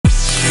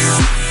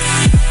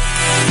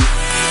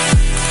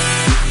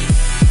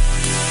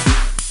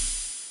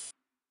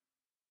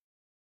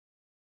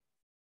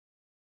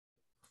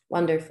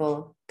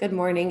Wonderful. Good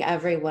morning,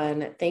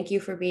 everyone. Thank you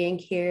for being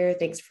here.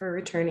 Thanks for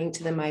returning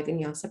to the My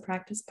Vinyasa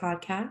Practice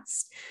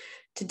podcast.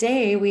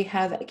 Today, we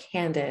have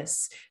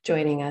Candace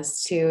joining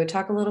us to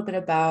talk a little bit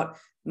about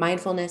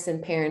mindfulness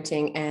and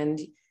parenting and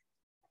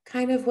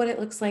kind of what it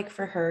looks like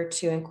for her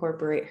to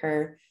incorporate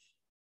her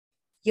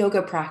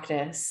yoga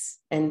practice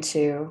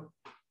into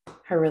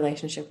her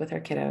relationship with her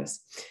kiddos.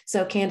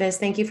 So, Candace,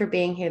 thank you for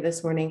being here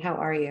this morning. How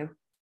are you?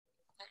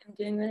 I'm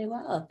doing really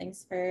well.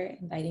 Thanks for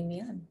inviting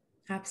me on.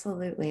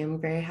 Absolutely. I'm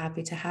very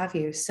happy to have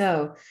you.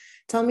 So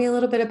tell me a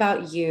little bit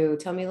about you.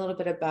 Tell me a little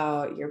bit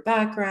about your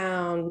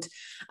background,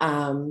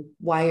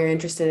 why you're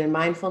interested in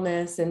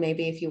mindfulness, and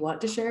maybe if you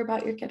want to share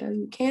about your kiddo,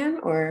 you can,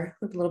 or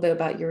a little bit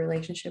about your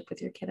relationship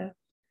with your kiddo.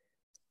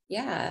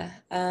 Yeah.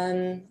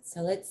 So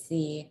let's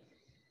see.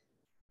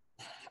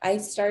 I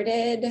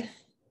started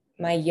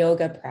my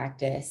yoga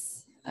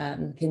practice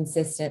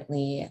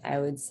consistently, I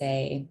would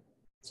say,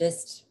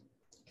 just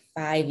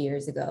 5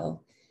 years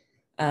ago.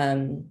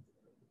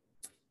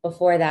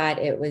 Before that,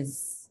 it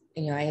was,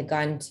 I had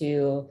gone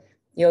to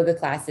yoga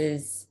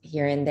classes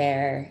here and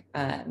there,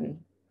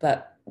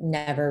 but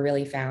never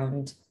really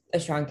found a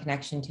strong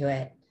connection to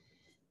it.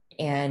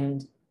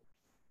 And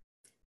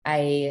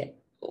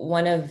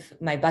one of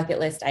my bucket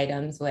list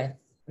items with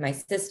my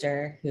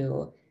sister,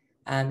 who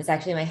is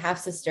actually my half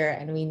sister,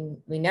 and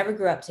we never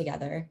grew up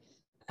together.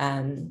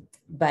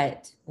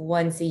 But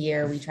once a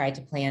year, we try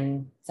to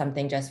plan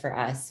something just for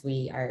us.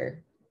 We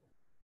are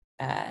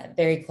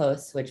very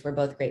close, which we're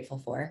both grateful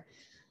for.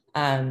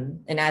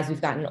 And as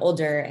we've gotten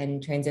older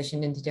and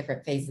transitioned into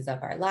different phases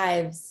of our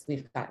lives,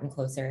 we've gotten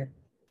closer.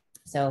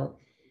 So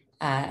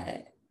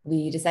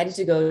we decided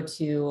to go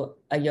to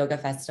a yoga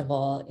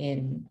festival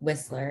in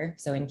Whistler,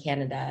 so in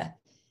Canada.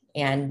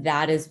 And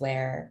that is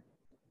where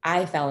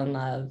I fell in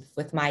love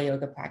with my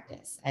yoga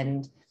practice.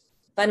 And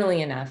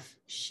funnily enough,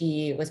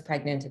 she was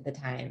pregnant at the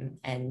time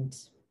and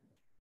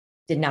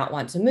did not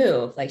want to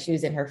move. Like, she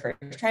was in her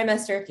first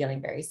trimester, feeling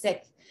very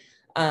sick.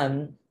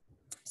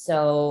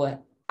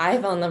 So I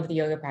fell in love with the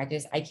yoga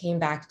practice. I came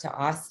back to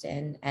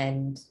Austin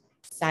and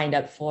signed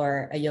up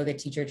for a yoga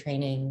teacher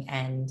training,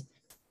 and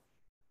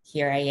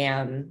here I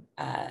am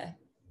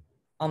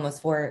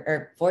almost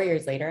 4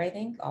 years later, I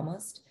think,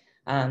 almost,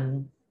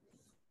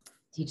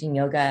 teaching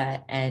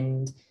yoga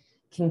and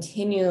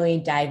continually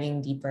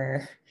diving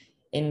deeper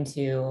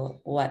into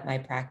what my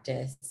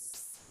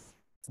practice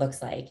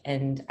looks like.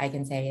 And I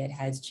can say it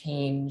has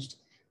changed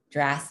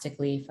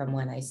drastically from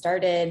when I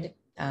started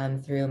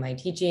through my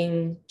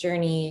teaching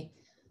journey.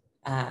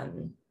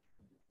 And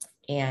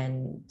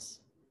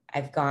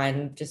I've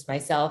gone just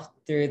myself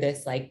through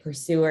this like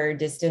pursuer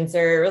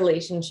distancer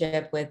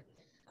relationship with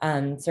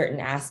certain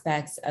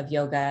aspects of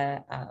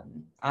yoga,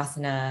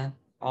 asana,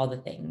 all the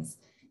things.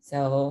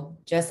 So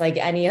just like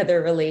any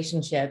other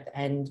relationship,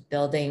 and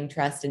building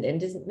trust and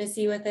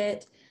intimacy with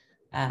it,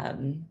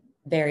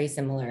 very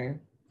similar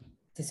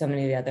to so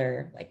many of the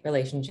other like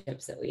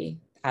relationships that we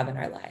have in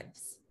our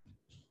lives.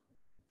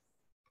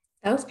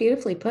 That was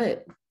beautifully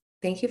put.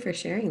 Thank you for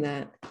sharing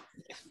that.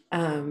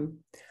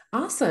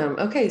 Awesome.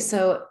 Okay,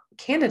 so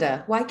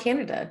Canada. Why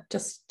Canada?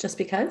 Just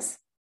because?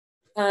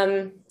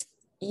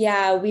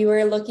 Yeah, we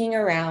were looking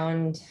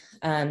around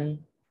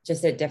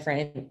just at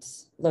different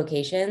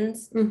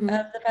locations of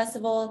the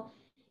festival.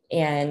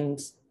 And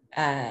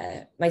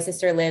my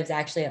sister lives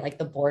actually at like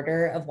the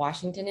border of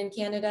Washington and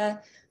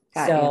Canada.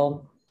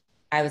 So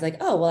I was like,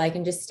 oh, well, I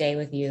can just stay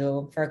with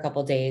you for a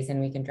couple days and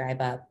we can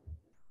drive up.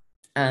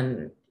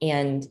 And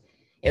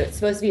it was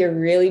supposed to be a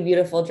really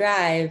beautiful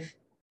drive,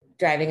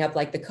 driving up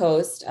like the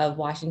coast of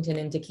Washington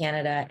into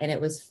Canada. And it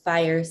was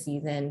fire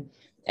season.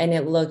 And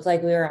it looked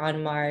like we were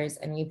on Mars,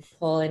 and we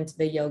pull into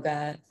the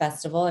yoga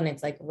festival and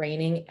it's like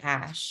raining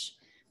ash.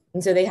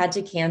 And so they had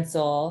to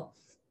cancel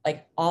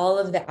like all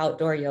of the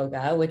outdoor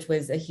yoga, which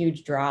was a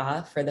huge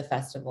draw for the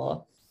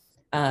festival.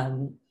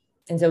 And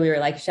so we were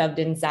like shoved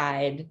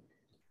inside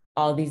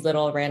all these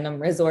little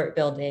random resort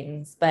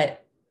buildings.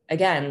 But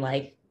again,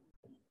 like,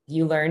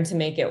 you learn to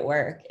make it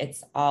work.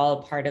 It's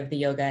all part of the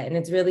yoga. And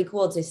it's really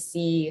cool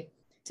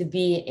to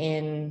be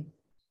in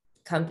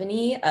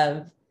company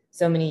of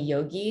so many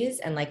yogis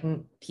and like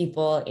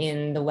people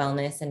in the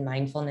wellness and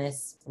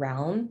mindfulness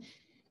realm,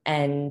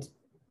 and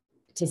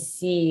to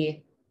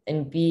see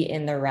and be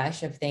in the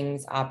rush of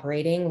things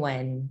operating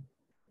when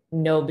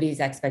nobody's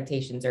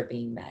expectations are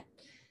being met.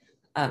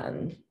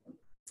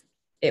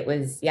 It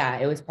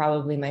was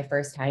probably my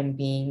first time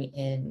being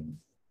in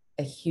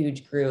a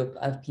huge group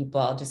of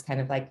people, just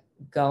kind of like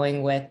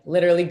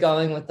literally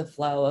going with the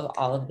flow of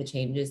all of the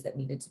changes that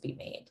needed to be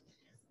made.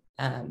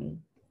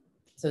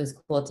 So it was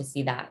cool to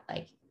see that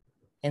like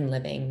in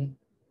living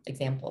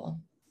example.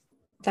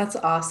 That's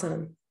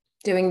awesome.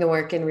 Doing the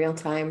work in real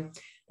time.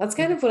 That's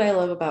kind of what I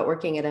love about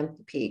working at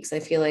Empty Peaks. I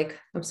feel like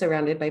I'm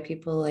surrounded by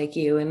people like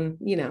you and,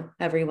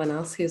 everyone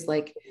else who's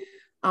like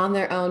on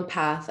their own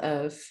path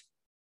of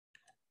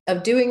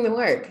doing the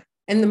work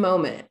in the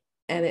moment.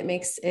 And it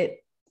makes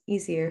it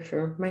easier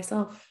for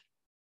myself.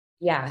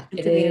 Yeah,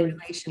 to be in a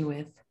relation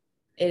with.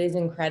 It is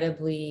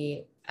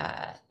incredibly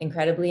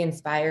incredibly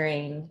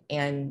inspiring.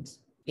 And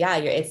yeah,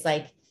 it's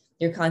like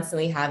you're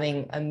constantly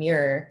having a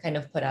mirror kind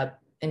of put up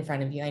in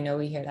front of you. I know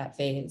we hear that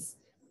phrase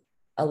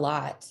a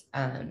lot,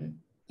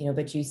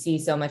 but you see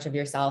so much of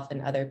yourself in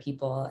other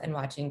people, and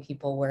watching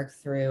people work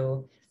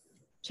through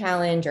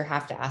challenge or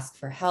have to ask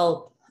for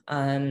help.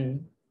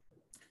 And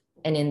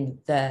in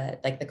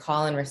the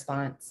call and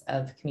response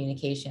of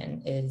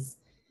communication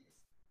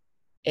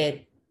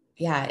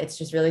it's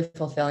just really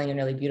fulfilling and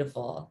really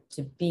beautiful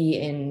to be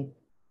in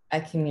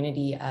a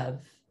community of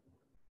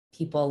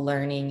people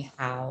learning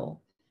how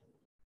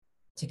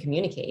to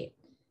communicate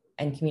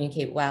and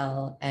communicate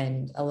well,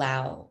 and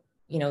allow,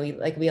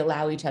 we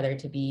allow each other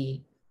to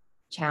be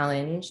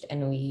challenged,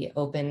 and we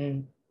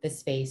open the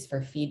space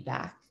for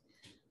feedback,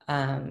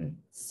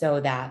 so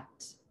that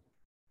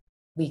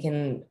we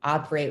can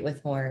operate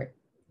with more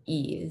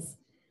ease.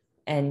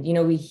 And,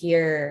 we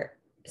hear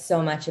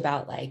so much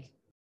about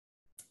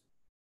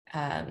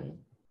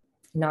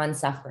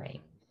non-suffering,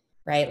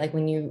 right? Like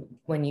when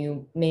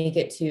you make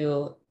it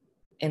to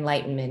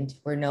enlightenment,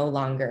 we're no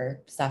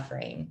longer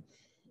suffering.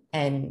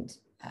 And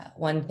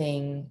one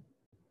thing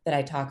that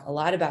I talk a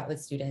lot about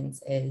with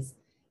students is,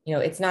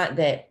 it's not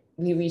that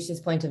we reach this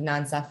point of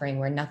non-suffering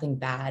where nothing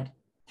bad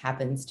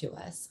happens to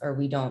us, or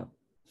we don't,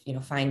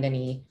 find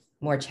any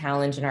more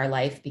challenge in our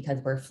life because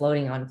we're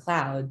floating on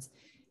clouds.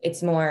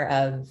 It's more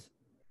of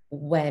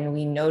when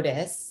we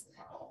notice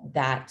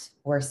that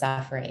we're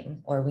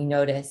suffering, or we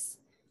notice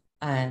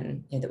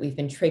that we've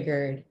been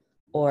triggered,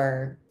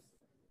 or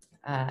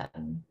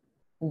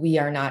we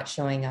are not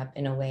showing up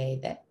in a way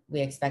that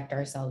we expect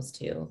ourselves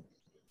to.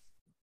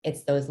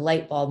 It's those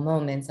light bulb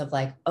moments of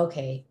like,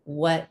 okay,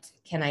 what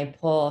can I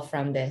pull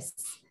from this?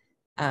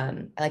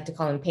 I like to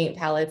call them paint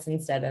palettes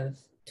instead of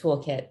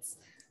toolkits.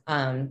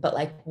 But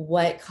like,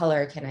 what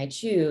color can I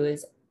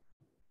choose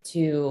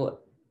to,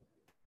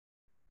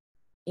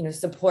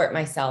 support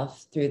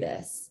myself through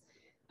this,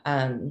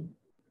 to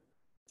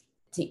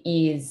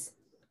ease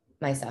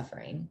my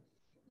suffering,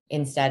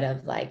 instead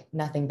of like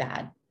nothing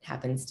bad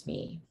happens to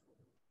me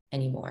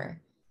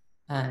anymore.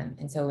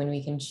 And so when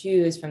we can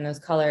choose from those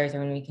colors, or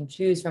when we can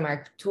choose from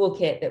our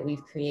toolkit that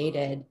we've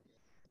created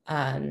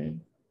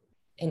in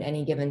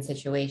any given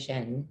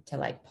situation, to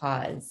like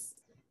pause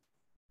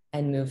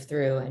and move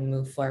through and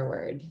move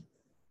forward,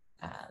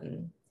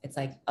 it's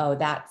like, oh,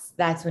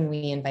 that's when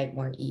we invite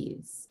more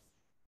ease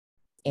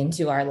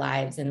into our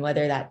lives. And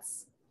whether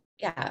that's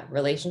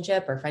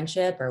relationship or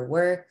friendship or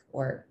work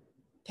or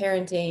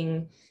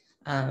parenting,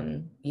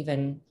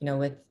 even,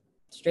 with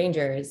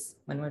strangers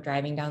when we're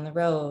driving down the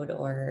road,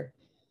 or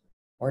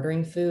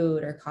ordering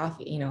food or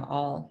coffee,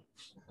 all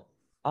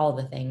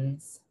the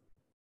things.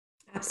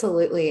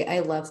 Absolutely. I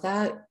love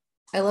that.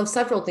 I love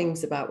several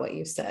things about what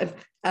you said.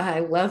 I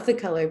love the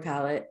color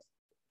palette.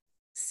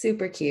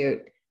 Super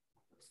cute.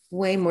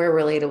 Way more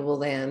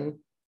relatable than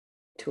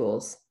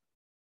tools.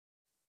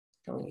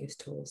 Don't use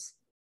tools.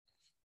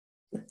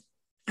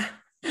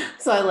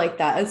 So I like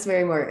that. It's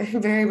very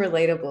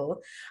relatable.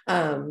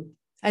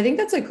 I think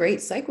that's a great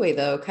segue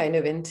though, kind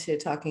of into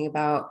talking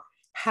about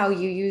how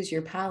you use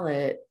your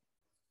palette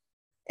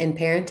in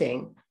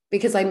parenting,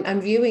 because I'm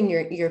viewing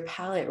your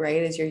palette,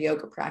 right, as your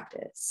yoga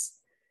practice,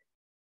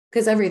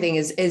 because everything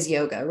is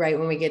yoga, right?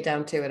 When we get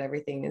down to it,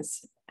 everything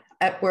is,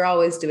 we're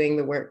always doing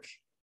the work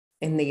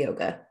in the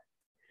yoga.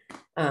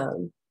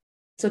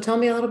 So tell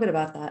me a little bit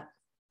about that.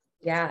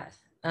 Yeah.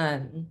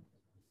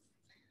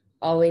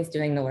 Always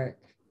doing the work.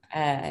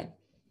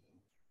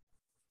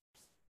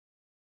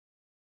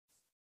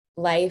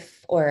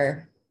 Life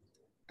or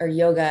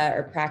yoga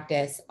or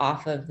practice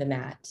off of the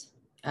mat.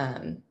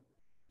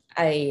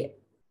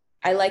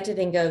 I like to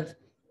think of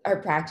our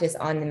practice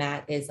on the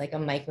mat is like a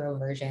micro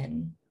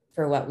version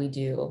for what we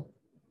do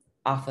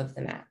off of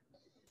the mat.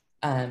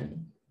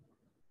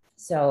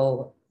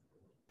 So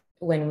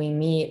when we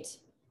meet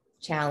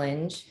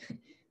challenge,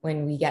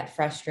 when we get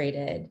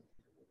frustrated,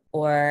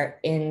 or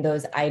in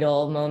those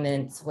idle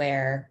moments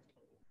where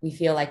we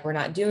feel like we're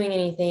not doing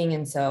anything,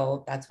 and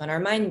so that's when our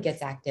mind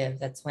gets active.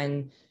 That's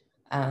when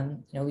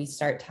we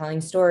start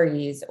telling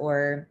stories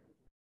or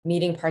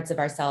meeting parts of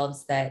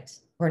ourselves that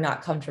we're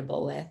not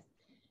comfortable with.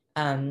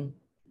 And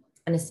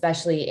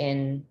especially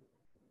in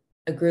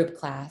a group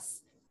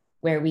class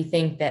where we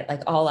think that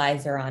like all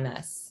eyes are on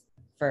us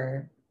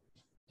for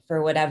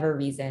whatever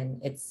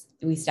reason,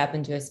 we step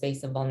into a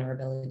space of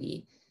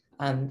vulnerability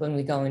when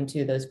we go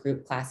into those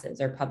group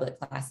classes or public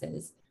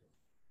classes.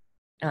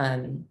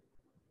 And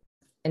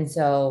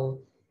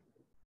so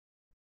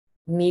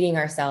meeting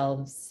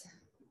ourselves,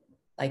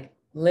 like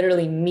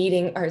literally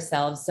meeting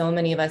ourselves, so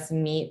many of us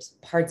meet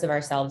parts of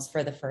ourselves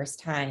for the first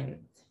time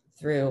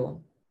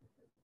through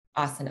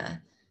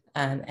asana.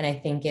 And I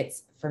think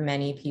it's for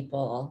many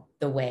people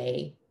the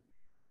way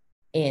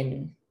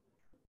in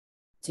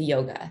to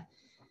yoga.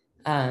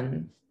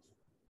 And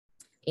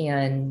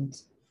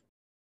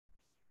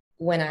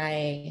when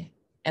I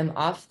am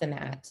off the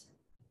mat,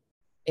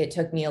 it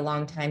took me a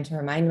long time to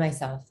remind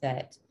myself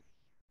that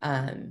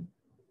the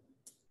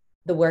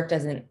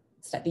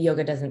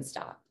yoga doesn't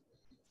stop.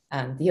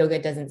 The yoga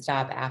doesn't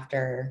stop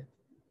after,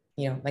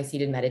 my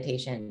seated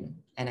meditation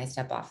and I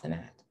step off the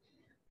mat.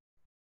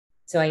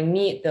 So I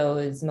meet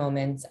those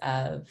moments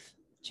of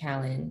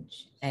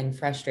challenge and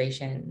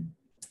frustration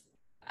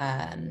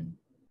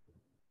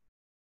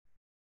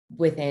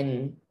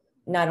within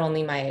not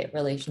only my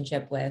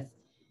relationship with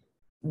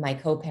my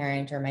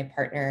co-parent or my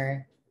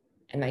partner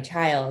and my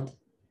child,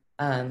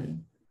 but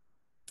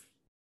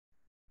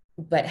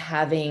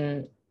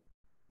having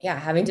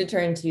to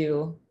turn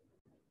to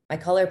my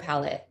color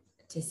palette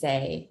to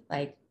say,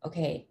 like,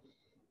 okay,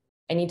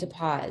 I need to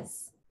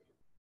pause.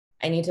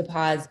 I need to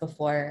pause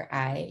before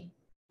I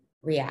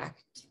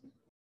react.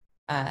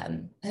 I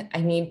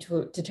need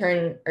to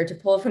turn or to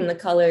pull from the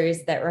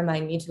colors that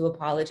remind me to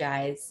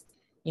apologize,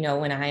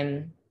 when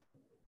I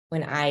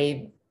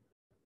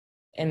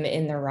am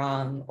in the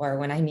wrong or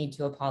when I need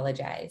to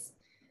apologize.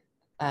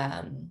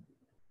 And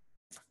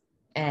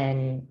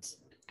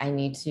I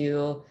need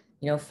to,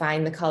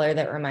 find the color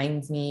that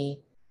reminds me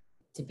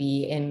to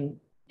be in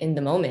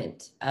the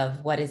moment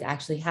of what is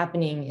actually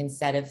happening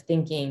instead of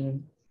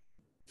thinking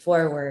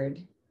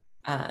forward,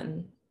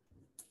 and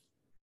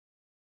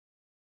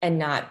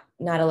not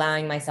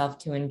allowing myself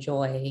to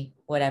enjoy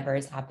whatever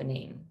is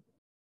happening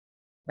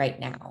right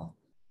now.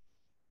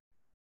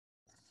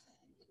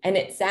 And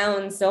it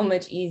sounds so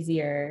much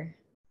easier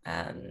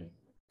than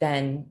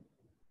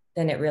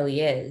it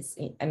really is.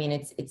 I mean,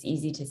 it's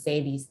easy to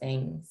say these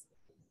things,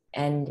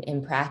 and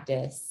in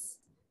practice,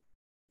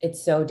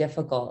 it's so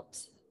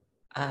difficult.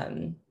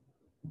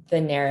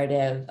 The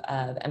narrative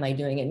of, am I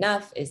doing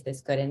enough? Is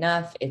this good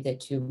enough? Is it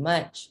too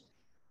much?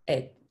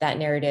 That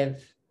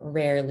narrative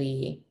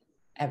rarely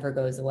ever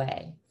goes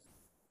away.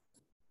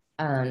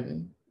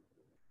 And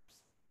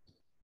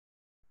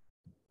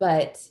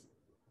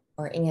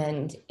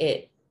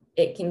it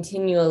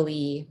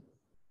continually,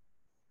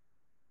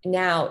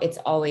 now it's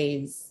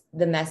always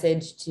the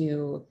message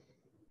to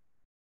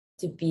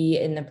be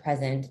in the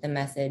present, the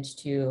message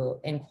to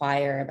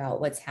inquire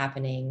about what's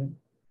happening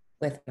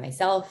with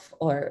myself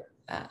or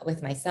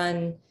with my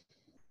son,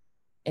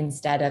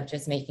 instead of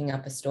just making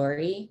up a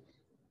story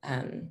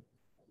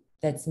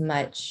that's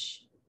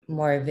much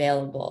more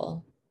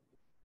available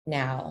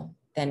now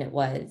than it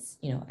was,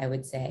 I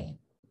would say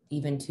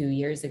even 2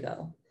 years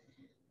ago.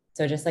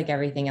 So just like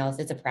everything else,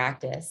 it's a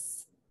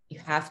practice. You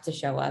have to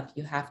show up.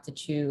 You have to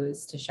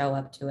choose to show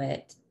up to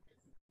it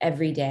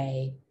every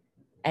day,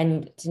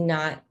 and to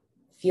not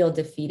feel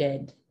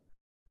defeated,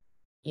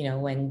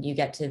 when you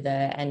get to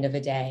the end of a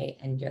day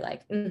and you're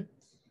like,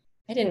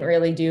 I didn't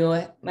really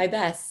do my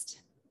best.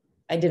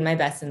 I did my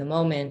best in the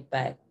moment,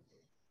 but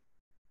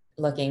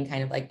looking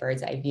kind of like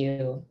bird's eye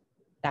view,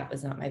 that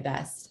was not my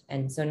best.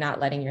 And so not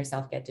letting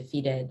yourself get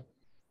defeated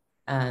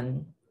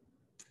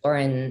or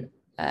in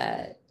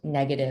a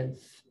negative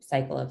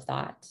cycle of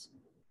thought,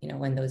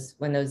 when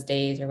those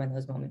days or when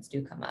those moments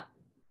do come up.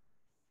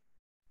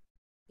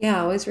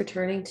 Yeah, always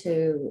returning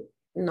to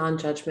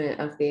non-judgment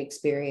of the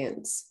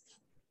experience.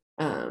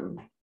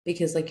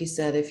 Because like you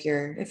said, if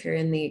you're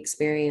in the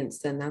experience,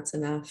 then that's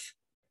enough.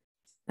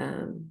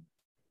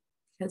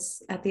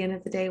 Because at the end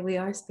of the day, we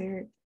are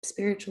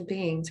spiritual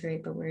beings,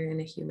 right? But we're in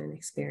a human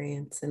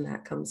experience, and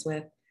that comes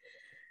with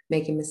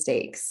making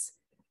mistakes,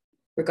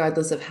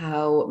 regardless of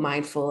how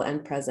mindful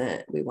and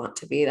present we want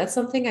to be. That's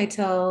something I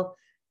tell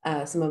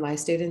some of my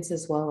students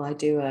as well. I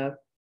do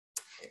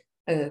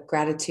a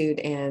gratitude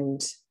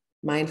and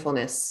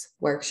mindfulness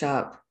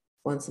workshop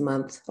once a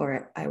month,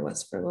 or I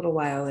was for a little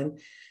while. And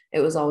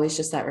it was always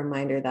just that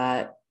reminder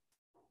that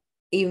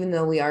even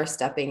though we are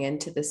stepping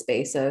into the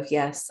space of,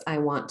 yes,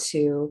 I'm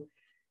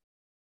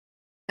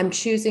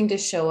choosing to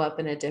show up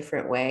in a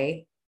different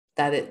way,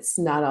 that it's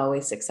not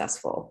always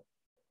successful,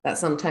 that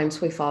sometimes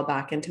we fall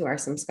back into our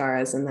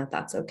samskaras, and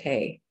that's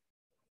okay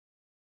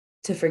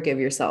to forgive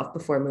yourself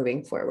before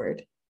moving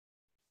forward.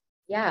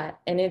 Yeah.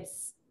 And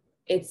it's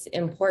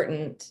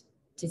important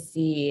to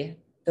see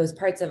those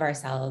parts of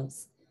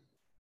ourselves,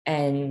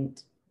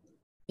 and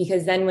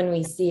because then when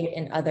we see it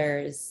in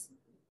others,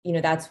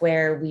 that's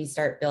where we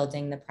start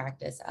building the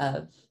practice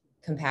of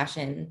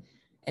compassion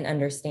and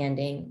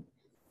understanding,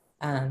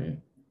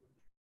 when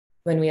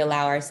we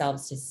allow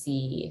ourselves to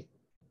see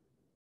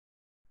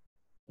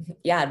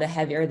the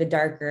heavier, the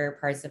darker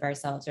parts of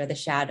ourselves, or the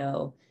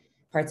shadow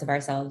parts of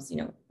ourselves.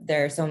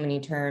 There are so many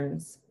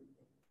terms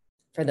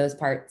for those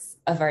parts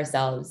of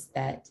ourselves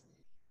that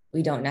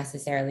we don't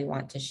necessarily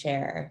want to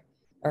share,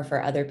 or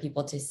for other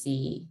people to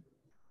see,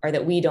 or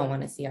that we don't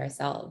want to see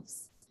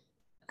ourselves.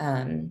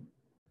 And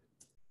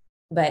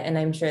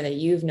I'm sure that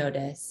you've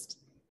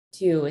noticed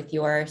too with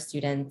your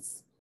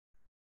students,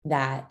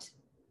 that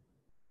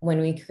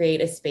when we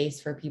create a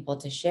space for people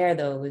to share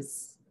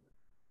those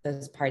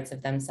parts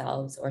of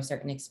themselves or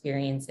certain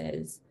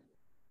experiences,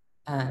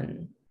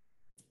 that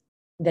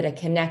a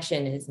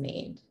connection is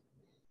made.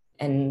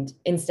 And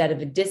instead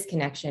of a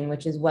disconnection,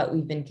 which is what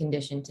we've been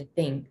conditioned to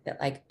think, that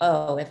like,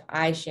 oh, if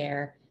I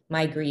share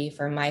my grief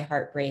or my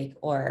heartbreak,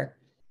 or,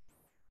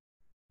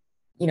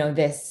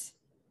 this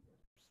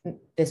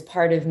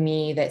part of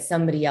me that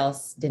somebody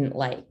else didn't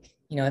like,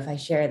 if I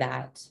share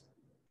that,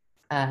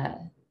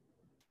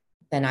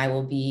 then I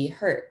will be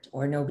hurt,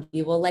 or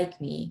nobody will like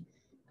me,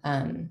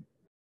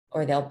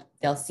 or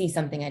they'll see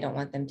something I don't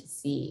want them to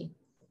see.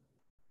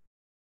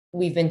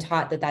 We've been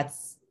taught that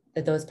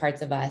those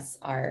parts of us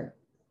are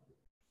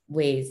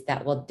ways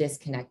that will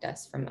disconnect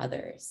us from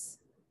others,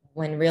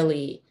 when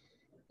really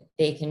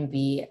they can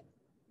be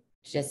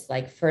just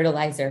like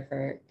fertilizer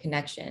for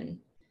connection,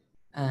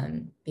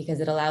 because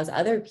it allows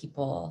other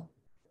people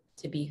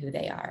to be who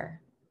they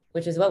are,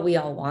 which is what we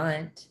all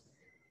want.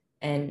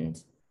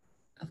 And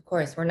of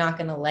course, we're not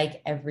going to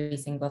like every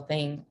single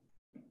thing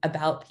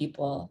about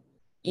people,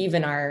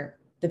 even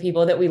the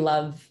people that we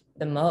love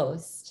the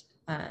most.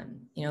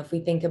 If we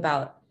think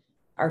about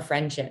our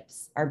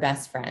friendships, our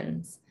best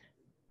friends,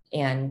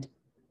 and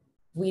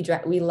we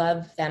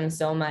love them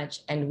so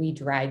much and we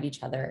drive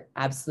each other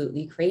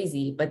absolutely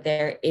crazy, but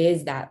there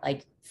is that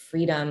like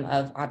freedom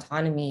of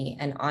autonomy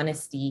and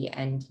honesty,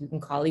 and you can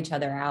call each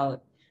other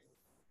out,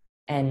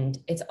 and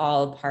it's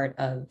all part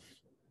of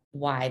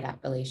why that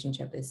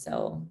relationship is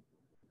so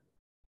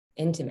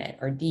intimate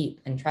or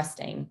deep and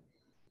trusting,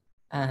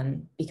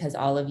 because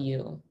all of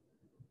you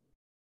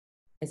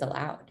is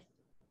allowed.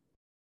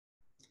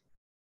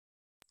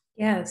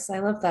 Yes, I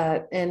love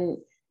that. And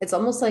it's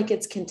almost like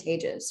it's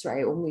contagious,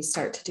 right? When we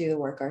start to do the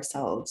work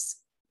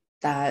ourselves,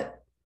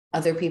 that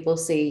other people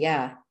see,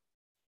 yeah,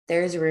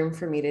 there's room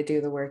for me to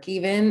do the work,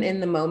 even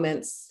in the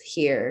moments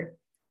here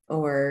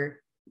or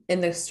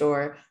in the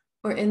store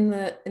or in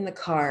the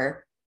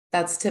car.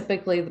 That's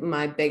typically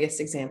my biggest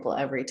example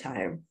every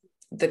time.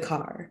 The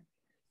car.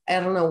 I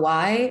don't know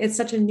why. It's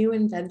such a new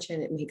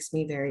invention. It makes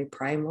me very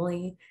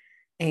primally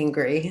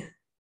angry.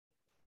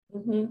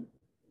 Mm-hmm.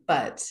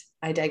 But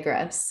I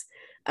digress.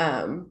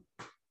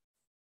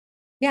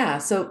 Yeah,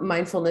 so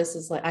mindfulness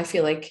is like, I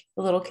feel like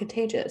a little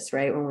contagious,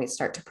 right? When we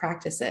start to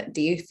practice it.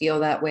 Do you feel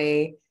that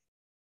way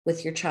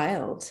with your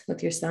child,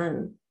 with your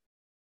son?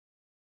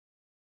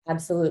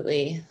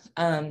 Absolutely.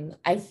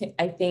 I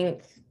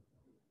think,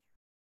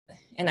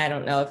 and I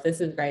don't know if this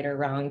is right or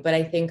wrong, but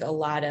I think a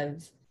lot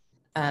of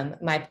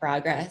my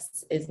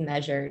progress is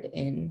measured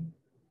in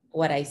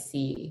what I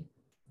see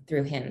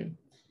through him,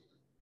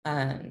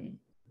 and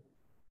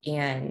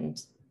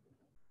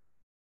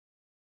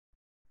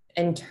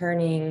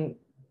turning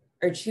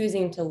or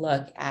choosing to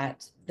look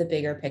at the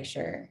bigger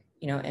picture,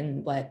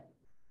 and what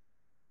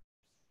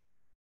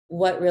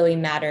really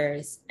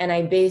matters. And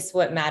I base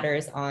what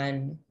matters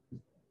on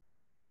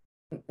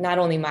not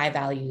only my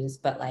values,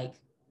 but like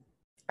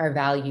our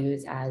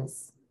values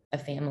as a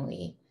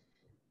family.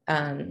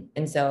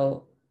 And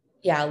so,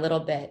 yeah,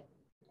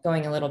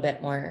 going a little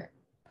bit more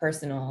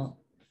personal.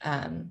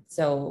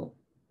 So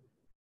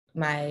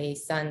my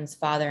son's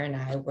father and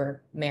I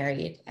were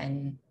married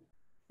and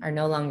are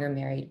no longer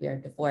married. We are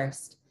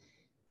divorced.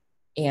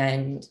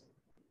 And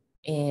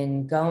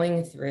in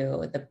going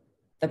through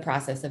the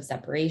process of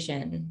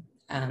separation,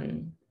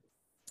 and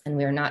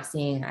we were not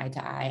seeing eye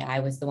to eye, I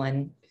was the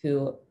one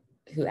who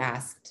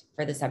asked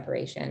for the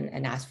separation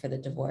and asked for the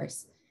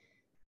divorce.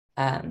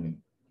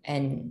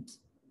 And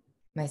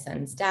my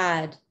son's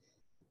dad,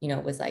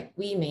 was like,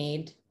 we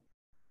made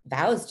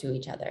vows to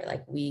each other.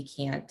 Like, we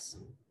can't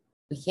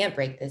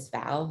break this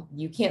vow.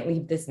 You can't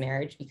leave this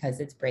marriage because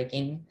it's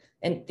breaking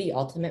the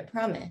ultimate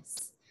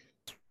promise.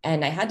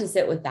 And I had to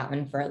sit with that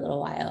one for a little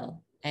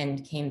while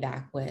and came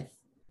back with,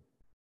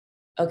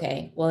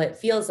 okay, well, it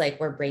feels like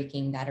we're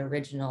breaking that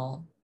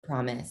original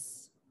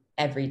promise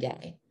every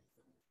day.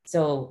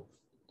 So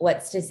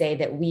what's to say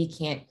that we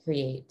can't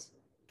create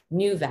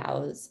new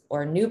vows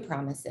or new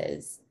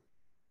promises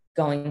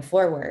going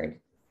forward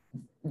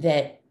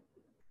that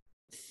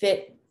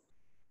fit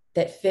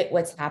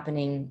what's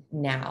happening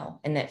now,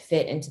 and that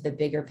fit into the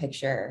bigger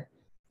picture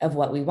of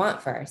what we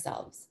want for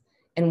ourselves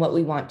and what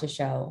we want to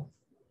show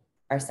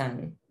our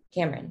son,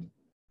 Cameron.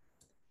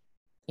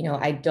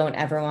 I don't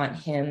ever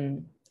want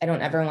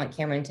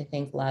Cameron to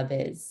think love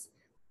is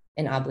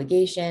an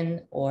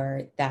obligation,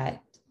 or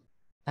that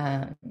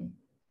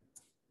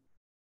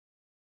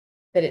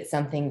it's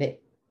something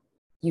that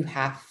you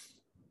have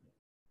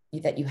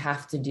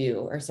to do,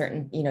 or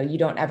certain, you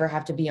don't ever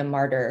have to be a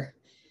martyr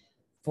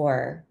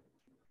for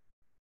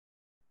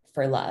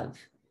love,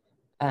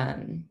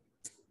 and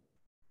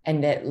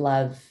that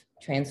love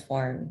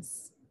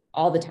transforms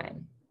all the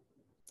time.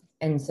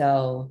 And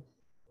so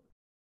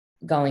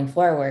going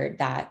forward,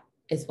 that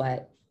is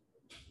what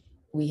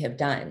we have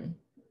done.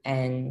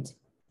 And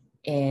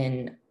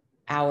in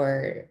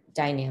our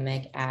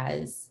dynamic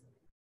as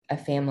a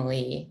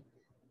family,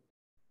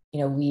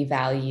 we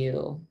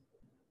value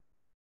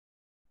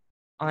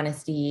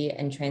honesty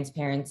and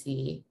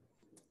transparency,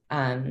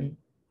 and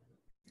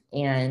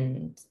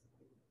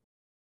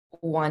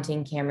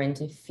wanting Cameron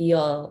to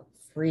feel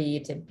free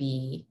to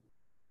be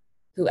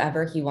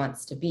whoever he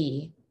wants to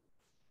be.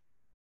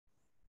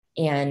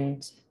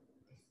 And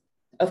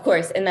of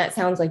course, and that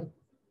sounds like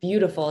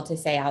beautiful to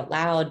say out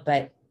loud,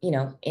 but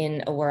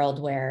in a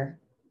world where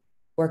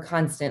we're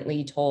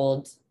constantly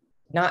told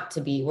not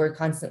to be, we're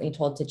constantly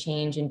told to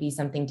change and be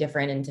something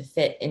different and to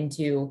fit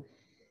into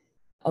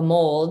a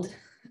mold,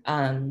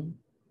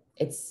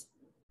 it's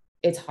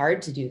it's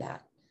hard to do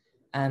that.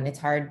 It's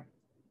hard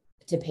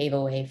to pave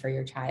a way for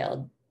your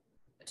child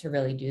to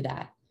really do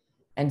that.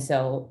 And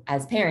so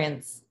as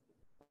parents,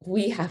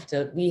 we have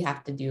to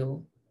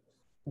do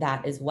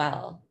that as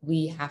well.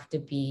 We have to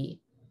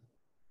be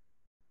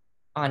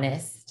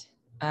honest,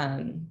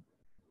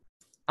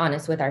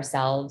 honest with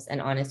ourselves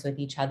and honest with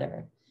each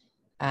other.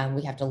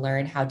 We have to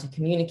learn how to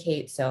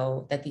communicate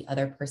so that the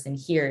other person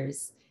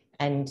hears,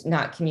 and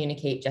not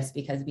communicate just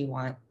because we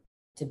want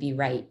to be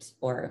right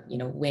or,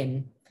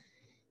 win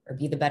or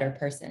be the better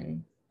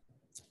person.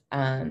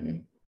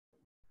 And,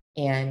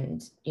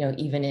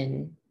 even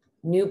in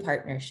new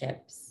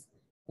partnerships,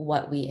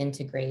 what we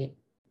integrate,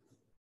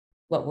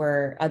 what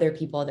we're other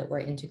people that we're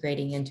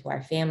integrating into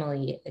our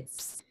family,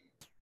 it's,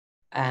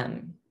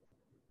 I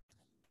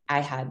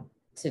had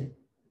to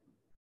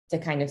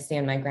kind of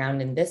stand my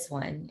ground in this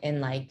one.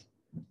 And like,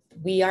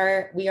 we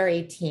are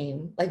a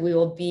team, like we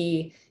will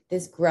be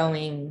this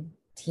growing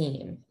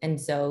team. And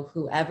so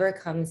whoever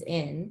comes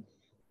in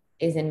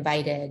is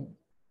invited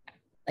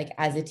like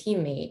as a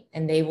teammate,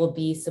 and they will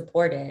be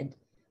supported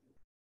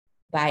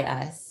by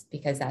us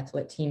because that's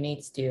what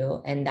teammates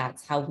do. And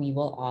that's how we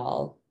will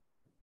all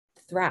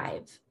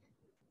thrive.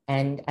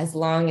 And as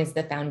long as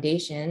the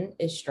foundation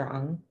is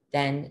strong,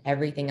 then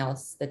everything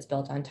else that's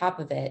built on top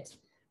of it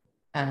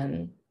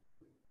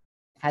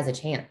has a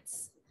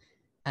chance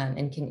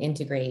and can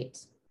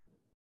integrate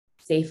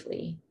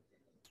safely.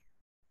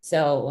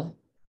 So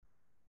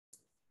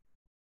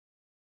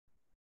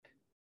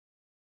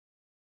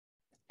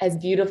as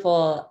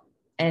beautiful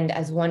and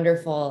as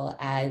wonderful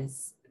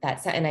as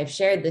that, and I've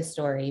shared this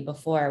story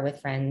before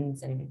with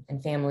friends and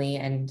family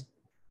and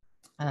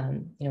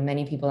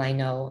many people I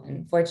know,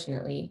 and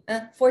fortunately,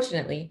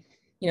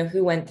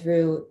 who went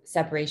through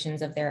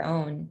separations of their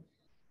own.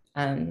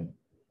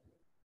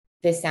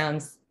 This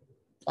sounds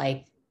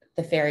like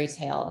the fairy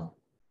tale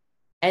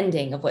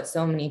ending of what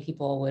so many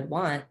people would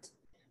want,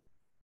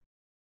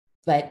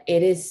 but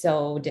it's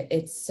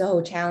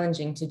so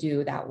challenging to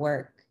do that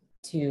work,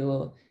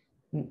 to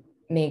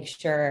make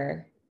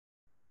sure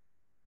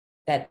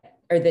that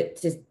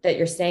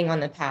you're staying on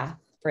the path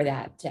for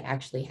that to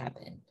actually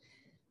happen.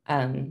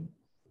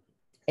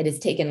 It has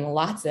taken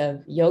lots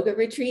of yoga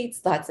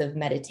retreats, lots of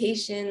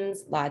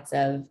meditations, lots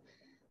of,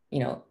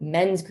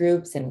 men's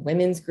groups and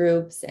women's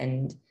groups,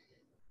 and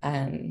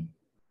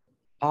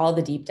all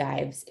the deep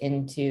dives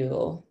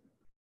into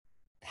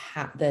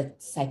the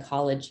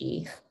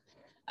psychology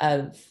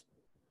of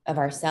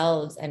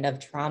ourselves and of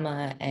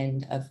trauma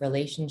and of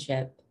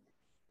relationship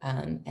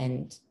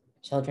and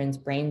children's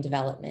brain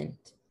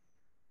development.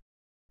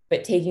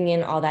 But taking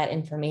in all that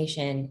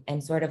information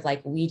and sort of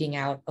like weeding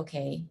out,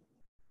 okay,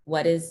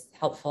 what is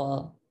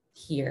helpful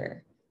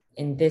here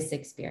in this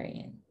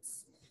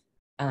experience?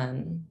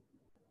 And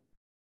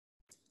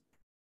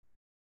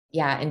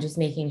just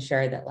making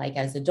sure that like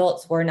as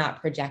adults, we're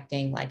not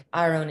projecting like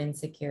our own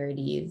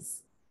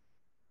insecurities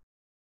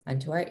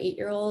onto our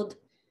 8-year-old.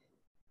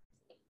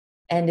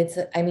 And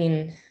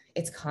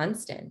it's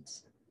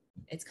constant.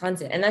 It's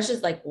constant. And that's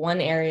just like one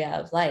area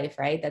of life,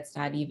 right? That's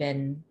not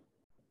even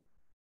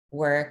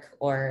work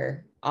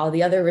or all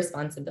the other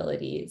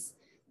responsibilities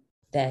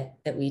that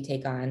we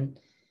take on.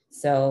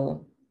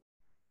 So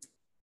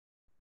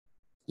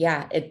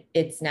yeah,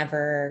 it's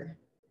never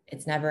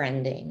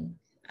ending.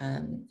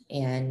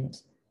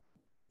 And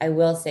I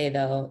will say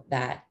though,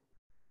 that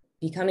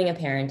becoming a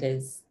parent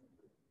is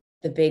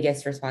the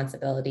biggest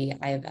responsibility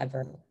I have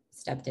ever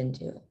stepped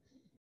into.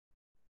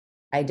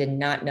 I did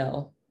not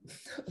know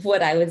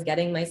what I was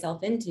getting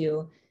myself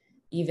into.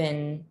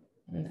 Even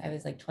I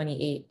was like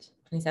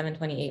 27,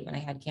 28 when I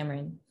had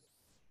Cameron,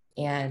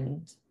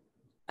 and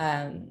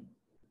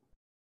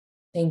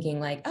thinking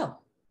like, oh,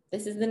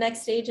 this is the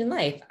next stage in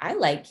life. I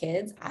like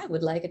kids. I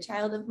would like a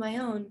child of my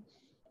own.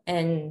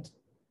 And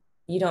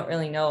you don't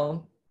really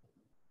know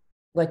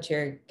what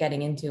you're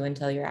getting into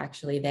until you're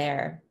actually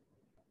there.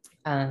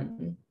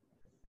 And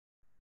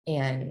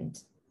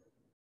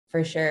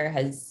for sure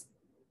has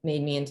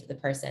made me into the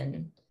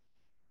person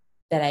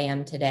that I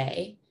am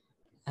today.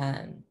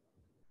 And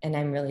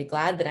I'm really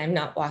glad that I'm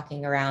not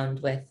walking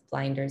around with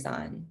blinders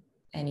on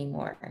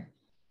anymore.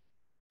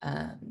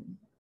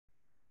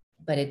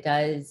 But it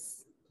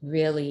does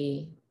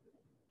really,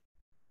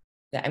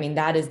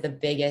 that is the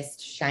biggest,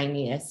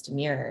 shiniest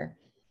mirror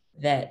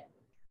that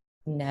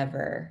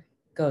never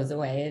goes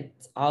away.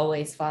 It's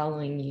always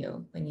following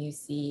you when you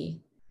see,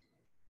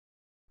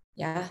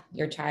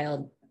 your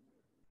child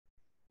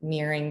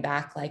mirroring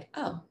back like,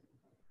 oh,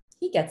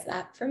 he gets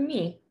that from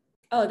me.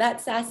 Oh, that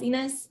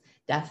sassiness,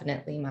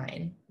 definitely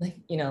mine. Like,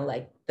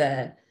 like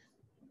the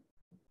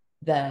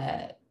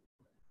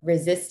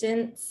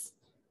resistance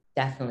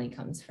definitely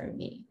comes from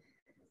me.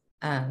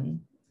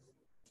 And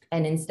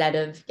instead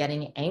of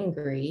getting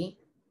angry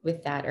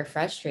with that or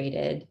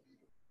frustrated,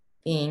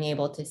 being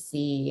able to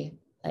see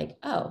like,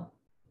 oh,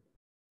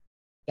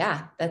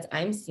 yeah,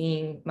 I'm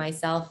seeing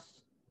myself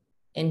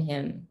in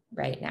him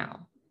right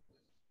now.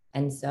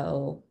 And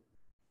so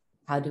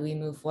how do we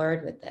move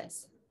forward with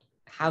this?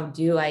 How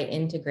do I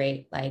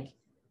integrate like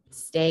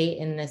stay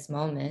in this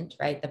moment,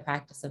 right? The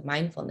practice of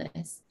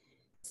mindfulness,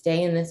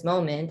 stay in this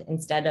moment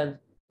instead of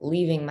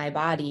leaving my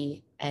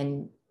body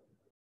and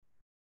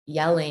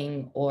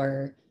yelling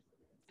or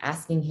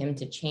asking him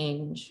to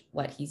change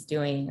what he's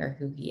doing or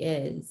who he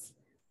is.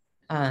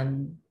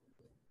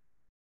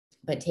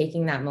 But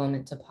taking that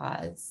moment to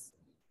pause,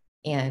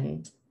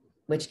 and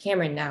which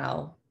Cameron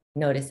now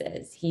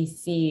notices. He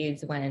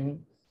sees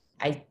when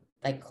I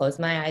like close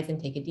my eyes and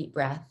take a deep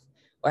breath,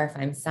 or if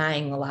I'm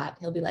sighing a lot,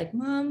 he'll be like,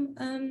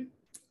 Mom,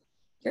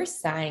 you're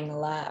sighing a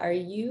lot. Are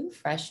you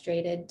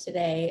frustrated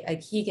today?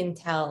 Like he can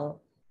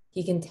tell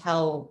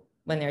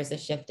when there's a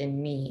shift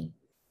in me,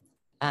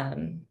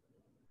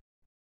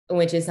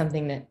 which is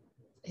something that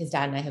his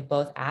dad and I have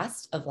both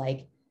asked of,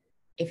 like,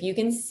 if you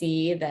can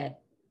see that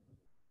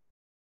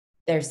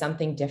there's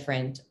something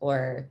different,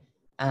 or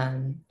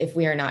if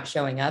we are not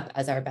showing up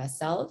as our best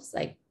selves,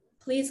 like,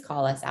 please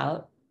call us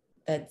out.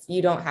 That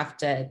you don't have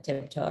to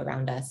tiptoe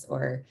around us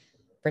or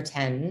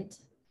pretend.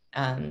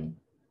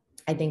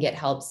 I think it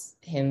helps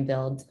him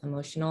build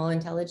emotional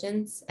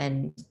intelligence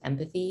and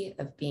empathy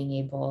of being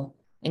able,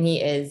 and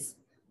he is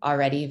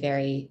already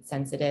very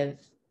sensitive.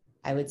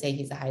 I would say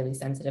he's a highly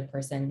sensitive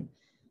person.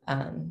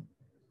 And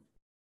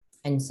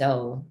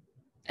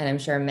I'm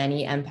sure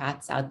many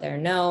empaths out there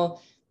know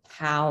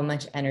how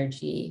much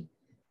energy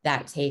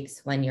that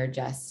takes when you're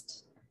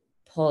just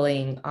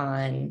pulling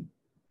on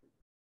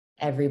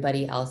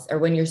everybody else, or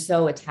when you're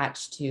so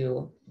attached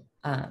to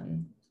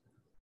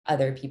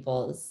other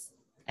people's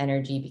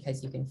energy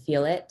because you can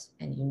feel it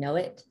and you know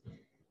it.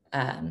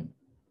 And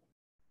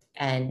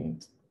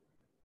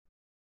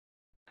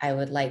I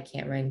would like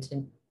Cameron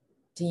to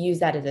use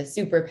that as a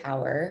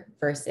superpower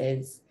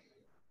versus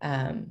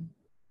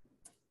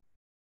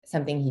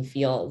something he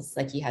feels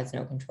like he has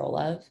no control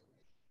of.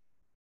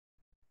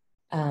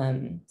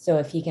 So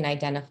if he can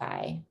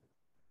identify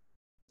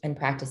and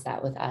practice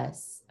that with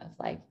us of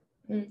like,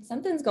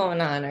 something's going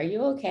on, are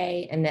you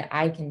okay? And that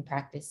I can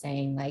practice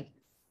saying, like,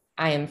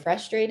 I am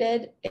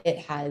frustrated. It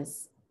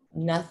has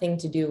nothing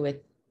to do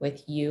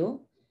with you.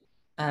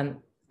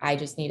 I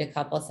just need a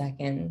couple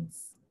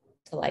seconds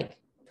to like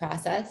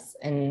process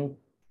and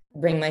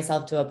bring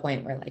myself to a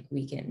point where like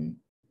we can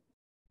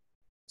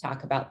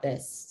talk about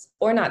this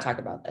or not talk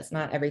about this.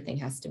 Not everything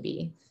has to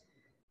be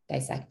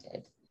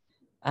dissected.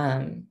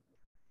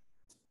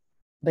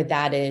 But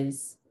that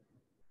is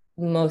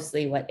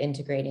mostly what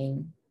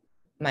integrating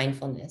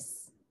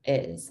mindfulness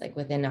is, like,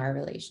 within our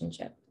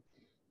relationship.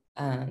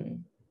 Yeah.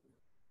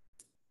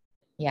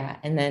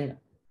 And then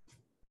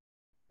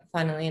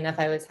funnily enough,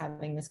 I was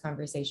having this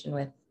conversation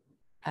with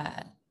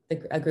a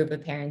group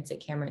of parents at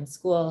Cameron's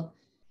school,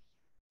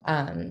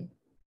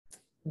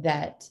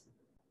 that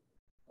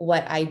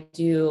what I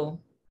do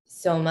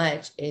so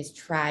much is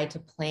try to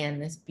plan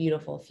this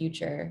beautiful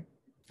future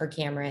for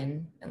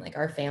Cameron and like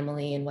our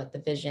family, and what the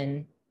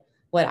vision,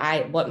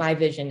 what my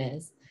vision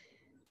is,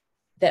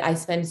 that I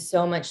spend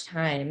so much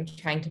time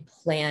trying to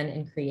plan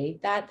and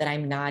create that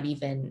I'm not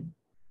even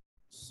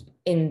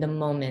in the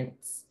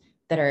moments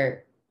that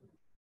are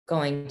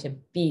going to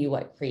be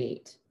what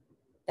create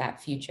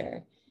that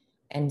future.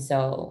 And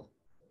so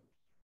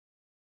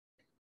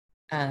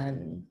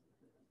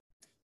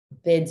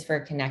bids for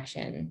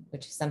connection,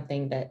 which is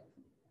something that,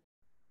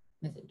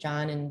 was it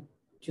John and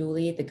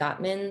Julie, the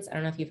Gottmans? I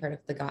don't know if you've heard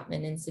of the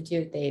Gottman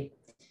Institute. They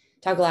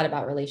talk a lot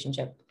about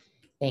relationship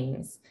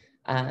things.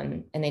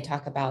 And they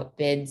talk about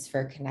bids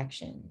for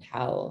connection,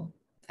 how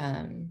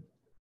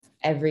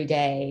every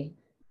day,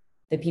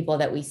 the people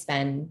that we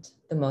spend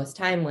the most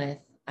time with,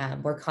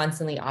 we're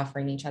constantly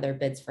offering each other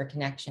bids for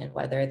connection,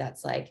 whether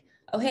that's like,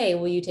 oh, hey,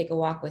 will you take a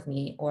walk with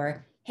me?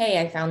 Or, hey,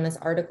 I found this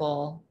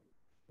article,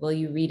 will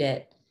you read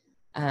it?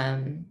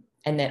 And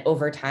that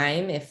over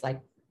time,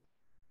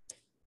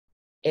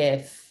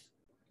 if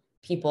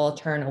people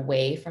turn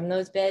away from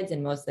those bids,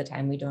 and most of the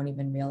time we don't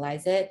even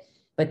realize it,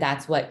 but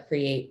that's what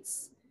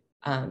creates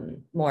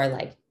more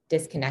like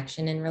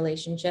disconnection in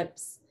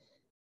relationships.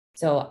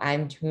 So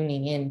I'm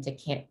tuning in to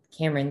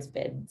Cameron's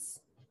bids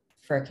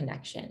for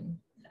connection.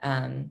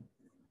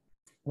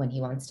 When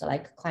he wants to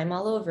like climb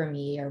all over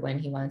me, or when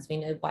he wants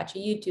me to watch a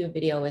YouTube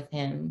video with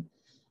him,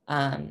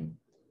 and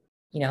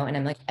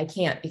I'm like, I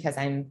can't because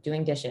I'm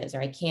doing dishes,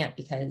 or I can't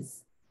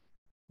because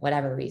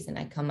whatever reason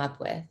I come up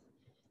with.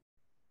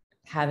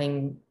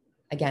 Having,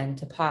 again,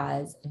 to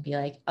pause and be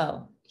like,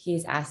 oh,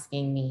 he's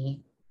asking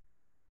me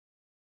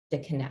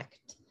to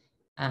connect.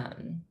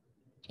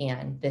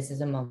 And this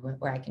is a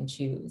moment where I can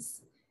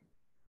choose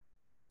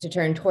to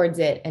turn towards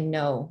it and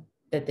know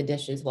that the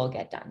dishes will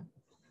get done.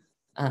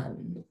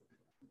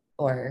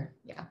 Or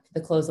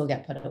the clothes will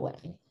get put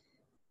away.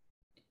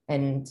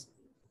 And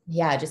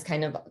just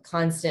kind of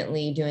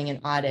constantly doing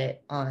an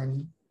audit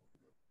on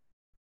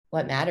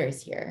what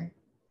matters here.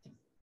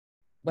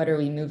 What are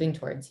we moving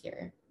towards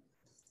here?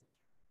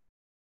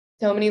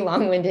 So many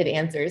long-winded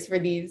answers for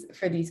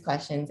these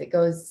questions. It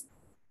goes,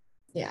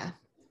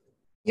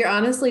 You're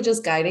honestly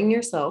just guiding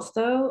yourself,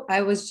 though.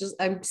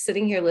 I'm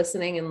sitting here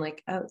listening and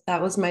like, oh,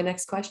 that was my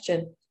next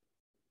question.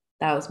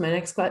 That was my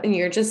next question. And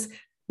you're just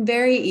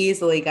very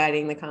easily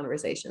guiding the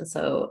conversation.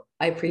 So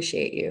I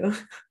appreciate you.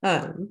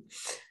 Um,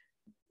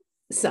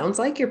 sounds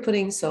like you're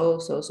putting so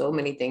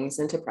many things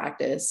into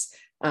practice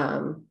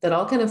that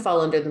all kind of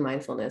fall under the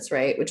mindfulness,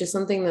 right? Which is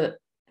something that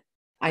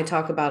I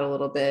talk about a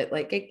little bit.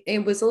 Like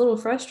it was a little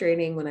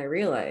frustrating when I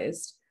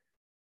realized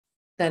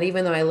that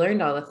even though I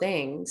learned all the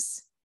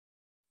things,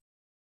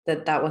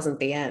 that wasn't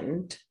the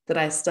end, that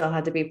I still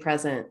had to be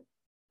present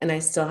and I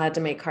still had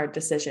to make hard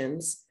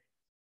decisions.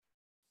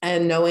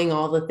 And knowing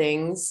all the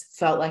things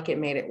felt like it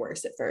made it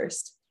worse at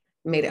first,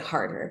 made it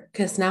harder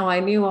because now I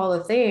knew all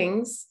the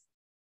things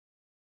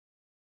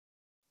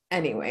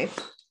anyway.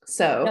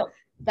 So No,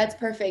 that's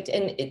perfect.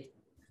 And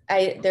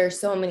there's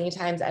so many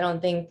times, I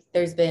don't think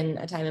there's been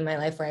a time in my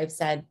life where I've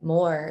said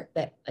more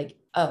that like,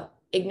 oh,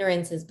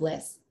 ignorance is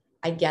bliss.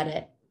 I get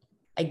it.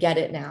 I get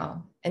it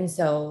now. And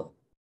so,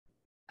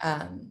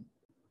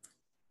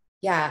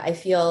 yeah, I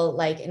feel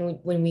like, and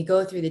when we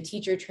go through the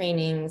teacher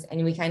trainings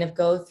and we kind of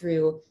go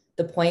through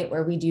the point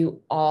where we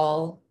do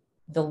all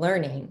the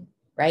learning,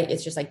 right?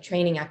 It's just like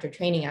training after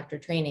training after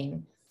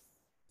training.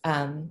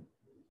 And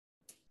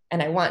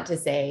I want to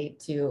say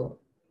to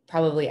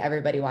probably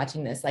everybody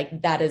watching this,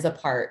 like that is a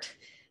part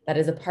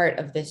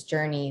of this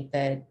journey,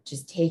 that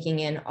just taking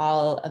in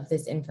all of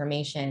this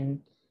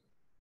information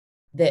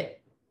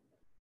that,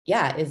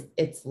 yeah,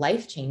 it's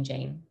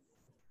life-changing.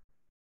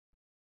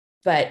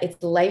 But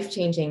it's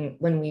life-changing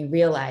when we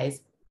realize,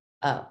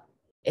 oh,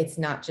 it's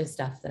not just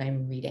stuff that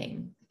I'm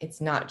reading.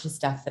 It's not just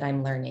stuff that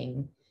I'm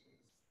learning.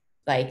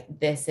 Like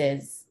this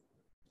is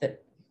the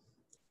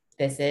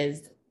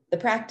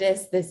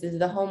practice. This is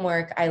the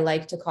homework. I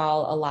like to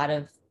call a lot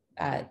of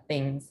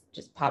things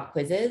just pop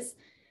quizzes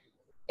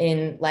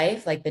in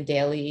life, like the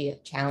daily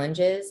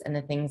challenges and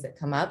the things that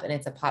come up. And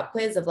it's a pop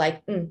quiz of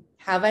like,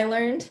 have I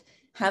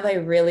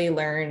really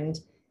learned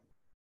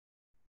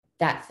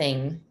that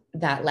thing,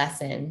 that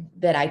lesson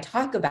that I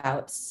talk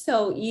about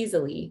so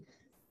easily,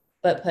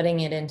 but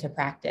putting it into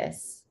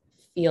practice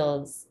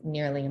feels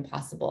nearly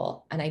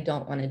impossible. And I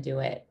don't want to do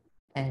it.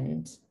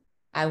 And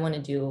I want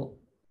to do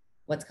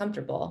what's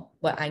comfortable,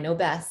 what I know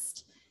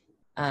best.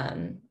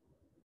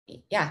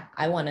 Yeah,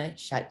 I want to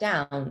shut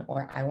down,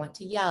 or I want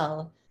to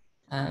yell.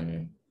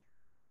 I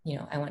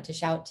want to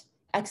shout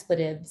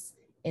expletives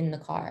in the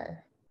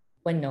car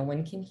when no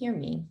one can hear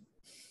me.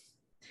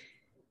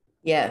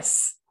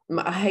 yes,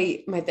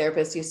 my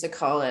therapist used to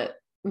call it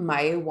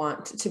my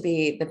want to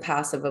be the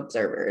passive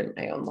observer in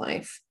my own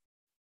life,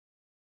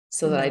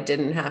 so that I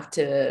didn't have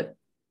to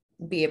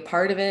be a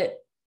part of it,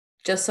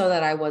 just so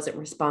that I wasn't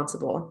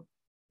responsible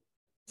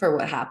for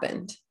what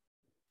happened.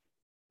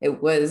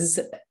 It was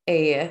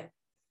a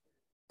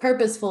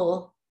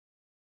purposeful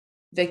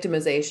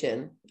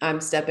victimization.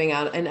 I'm stepping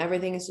out and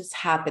everything is just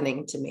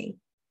happening to me.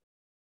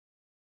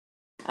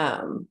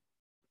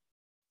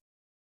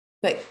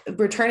 But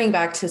returning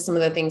back to some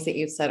of the things that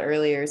you said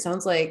earlier, it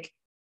sounds like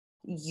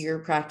you're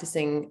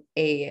practicing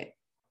a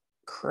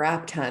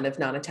crap ton of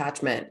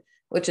non-attachment,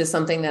 which is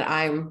something that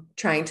I'm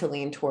trying to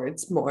lean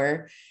towards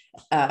more.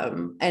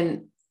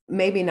 And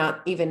maybe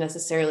not even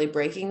necessarily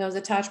breaking those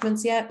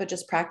attachments yet, but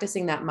just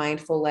practicing that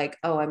mindful, like,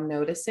 oh, I'm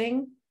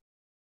noticing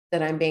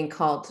that I'm being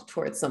called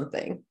towards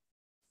something.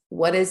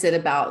 What is it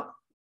about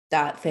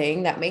that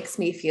thing that makes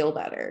me feel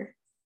better?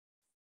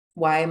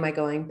 Why am I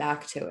going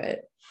back to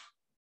it?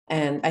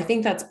 And I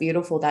think that's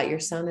beautiful that your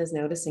son is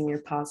noticing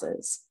your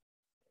pauses.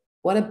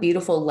 What a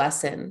beautiful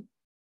lesson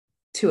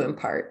to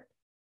impart.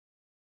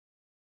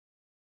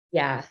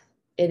 Yeah,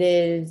 it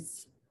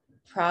is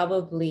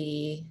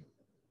probably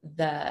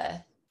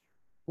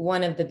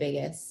one of the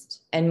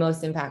biggest and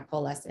most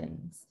impactful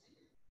lessons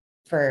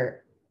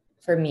for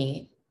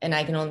me. And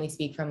I can only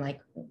speak from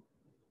like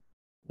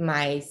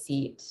my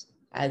seat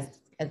as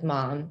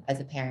mom,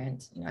 as a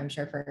parent. I'm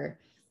sure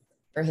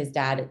for his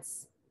dad,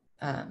 it's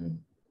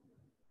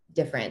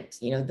different.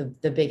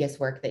 The biggest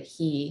work that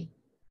he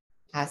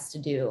has to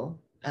do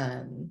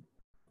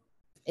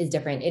is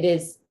different. It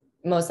is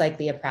most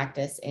likely a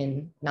practice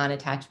in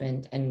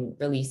non-attachment and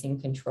releasing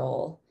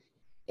control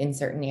in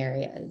certain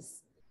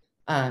areas.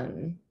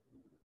 And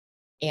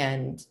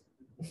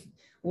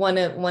one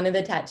of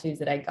the tattoos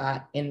that I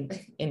got in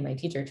my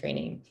teacher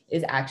training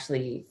is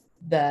actually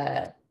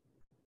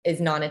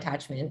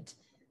non-attachment,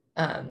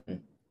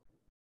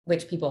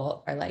 which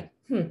people are like,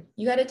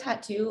 you got a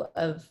tattoo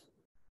of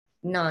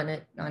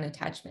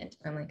non-attachment.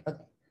 I'm like,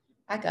 okay,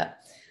 back up.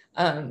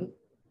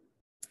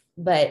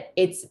 But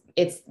it's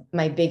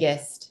my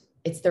biggest,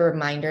 it's the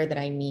reminder that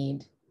I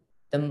need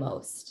the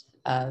most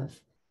of,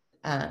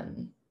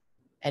 and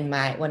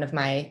one of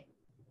my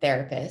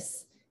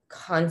therapists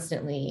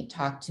constantly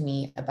talked to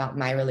me about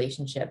my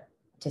relationship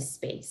to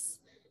space,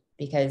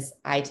 because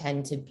I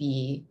tend to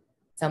be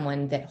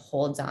someone that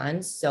holds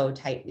on so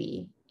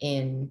tightly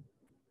in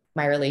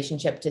my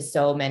relationship to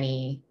so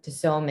many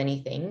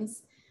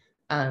things.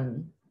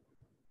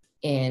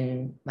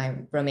 In my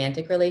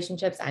romantic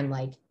relationships, I'm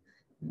like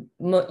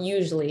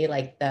usually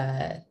like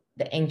the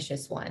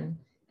anxious one,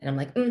 and I'm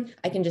like,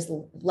 I can just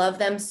love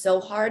them so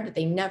hard that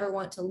they never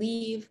want to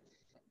leave.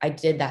 I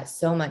did that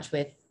so much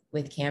with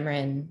with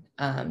Cameron,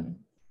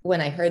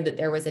 when I heard that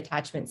there was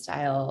attachment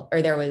style,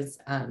 or there was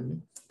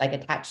like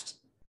attached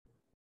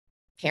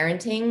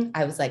parenting,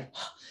 I was like,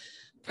 oh,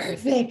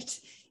 perfect.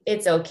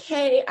 It's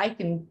okay. I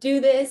can do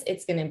this.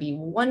 It's going to be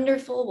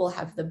wonderful. We'll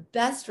have the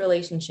best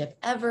relationship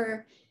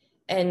ever.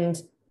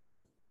 And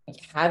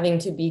having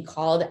to be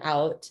called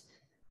out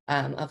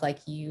of like,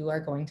 you are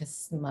going to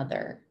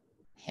smother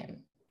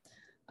him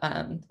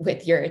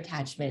with your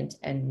attachment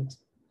and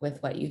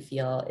with what you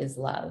feel is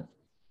love.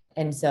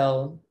 And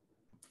so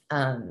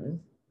the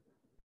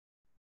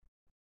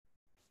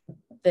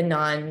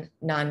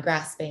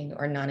non-grasping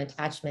or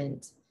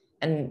non-attachment.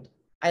 And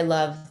I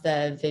love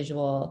the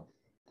visual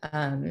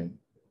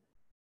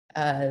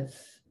of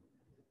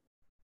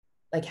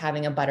like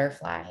having a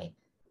butterfly.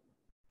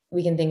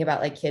 We can think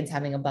about like kids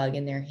having a bug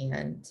in their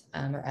hand,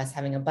 or us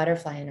having a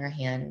butterfly in our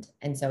hand.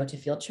 And so to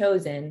feel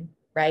chosen,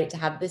 right? To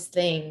have this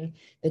thing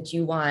that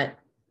you want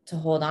to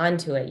hold on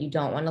to it. You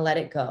don't want to let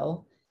it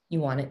go. You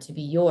want it to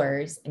be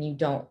yours, and you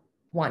don't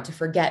want to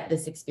forget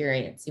this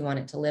experience. You want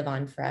it to live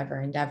on forever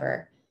and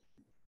ever.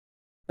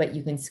 But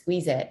you can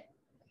squeeze it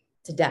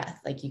to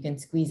death. Like you can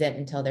squeeze it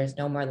until there's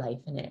no more life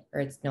in it,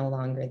 or it's no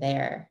longer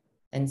there.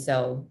 And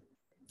so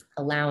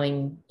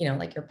allowing,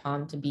 like your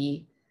palm to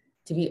be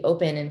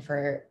open and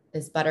for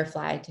this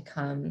butterfly to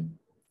come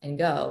and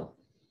go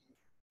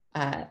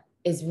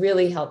is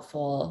really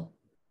helpful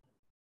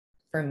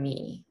for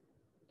me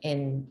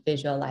in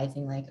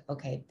visualizing like,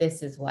 okay,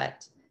 this is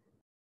what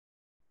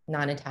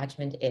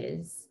non-attachment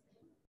is.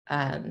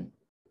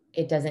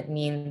 It doesn't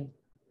mean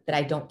that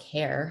I don't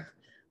care,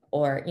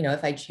 or,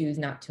 if I choose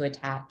not to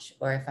attach,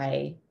 or if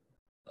I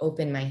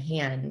open my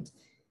hand,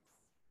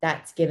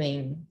 that's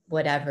giving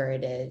whatever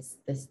it is,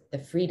 the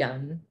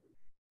freedom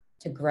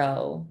to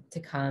grow, to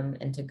come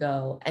and to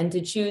go, and to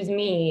choose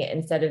me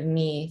instead of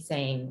me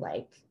saying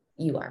like,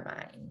 you are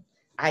mine.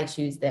 I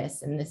choose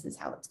this, and this is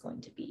how it's going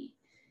to be.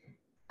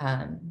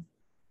 And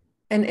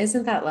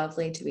isn't that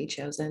lovely to be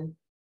chosen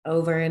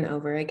over and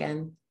over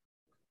again?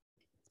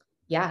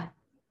 Yeah,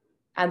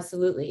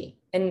 absolutely.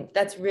 And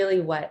that's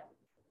really what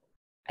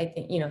I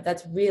think,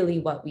 that's really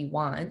what we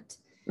want.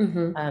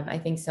 Mm-hmm. I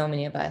think so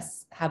many of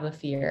us have a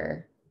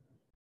fear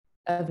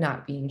of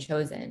not being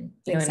chosen,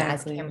 Exactly. And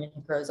as Cameron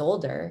grows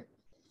older,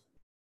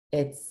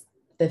 it's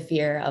the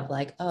fear of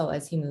like, oh,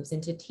 as he moves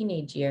into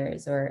teenage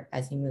years, or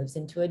as he moves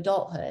into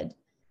adulthood,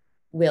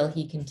 will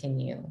he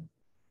continue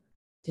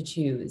to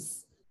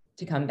choose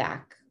to come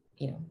back,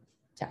 to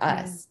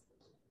us,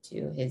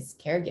 to his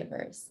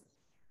caregivers?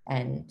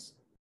 And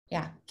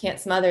yeah, can't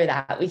smother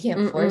that. We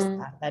can't force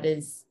that. That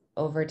is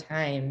over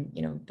time,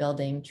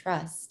 building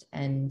trust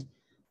and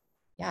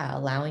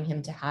allowing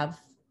him to have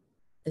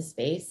the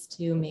space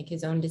to make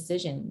his own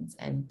decisions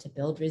and to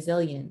build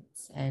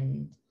resilience.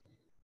 And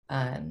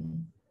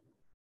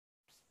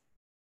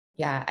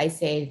I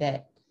say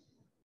that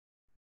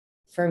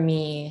for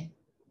me,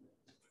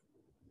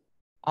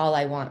 all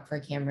I want for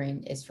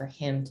Cameron is for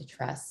him to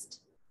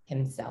trust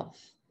himself.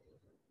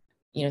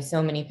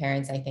 So many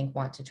parents, I think,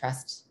 want to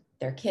trust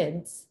their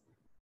kids,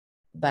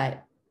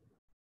 but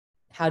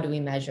how do we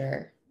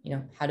measure,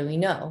 how do we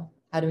know?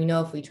 How do we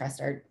know if we trust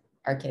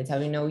our kids? How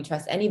do we know we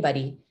trust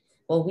anybody?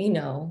 Well, we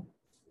know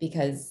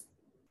because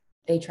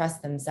they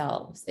trust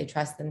themselves. They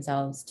trust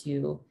themselves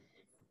to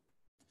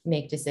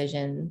make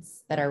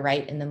decisions that are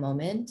right in the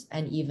moment.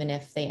 And even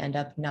if they end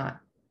up not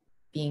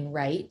being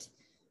right,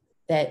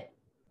 that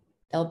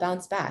they'll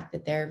bounce back,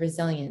 that they're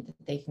resilient,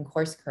 that they can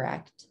course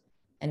correct,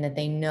 and that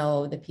they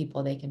know the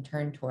people they can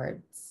turn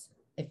towards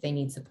if they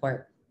need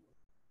support,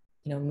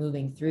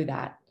 moving through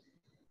that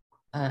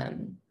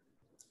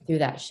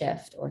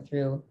shift or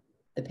through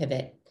the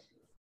pivot.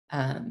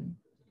 And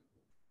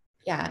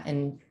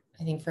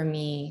I think for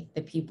me,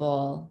 the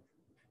people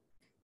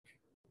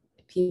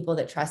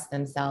that trust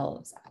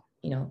themselves,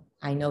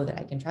 I know that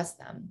I can trust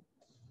them.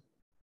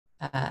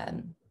 I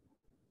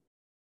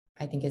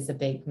think is a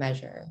big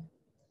measure.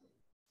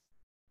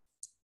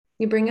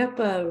 You bring up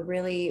a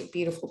really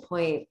beautiful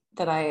point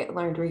that I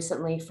learned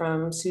recently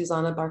from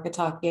Susanna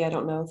Barkataki. I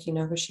don't know if you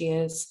know who she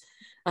is.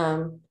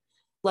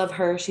 Love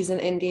her. She's an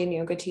Indian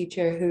yoga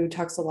teacher who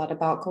talks a lot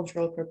about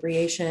cultural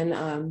appropriation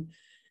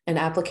and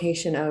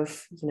application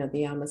of, the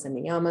yamas and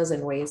niyamas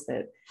in ways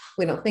that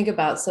we don't think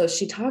about. So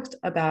she talked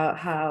about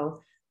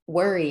how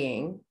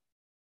worrying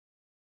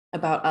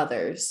about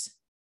others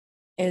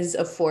is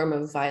a form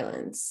of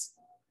violence,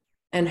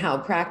 and how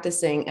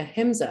practicing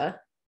ahimsa,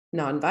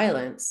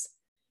 nonviolence,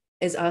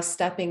 is us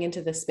stepping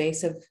into the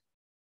space of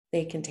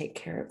they can take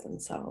care of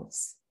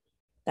themselves.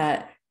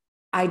 That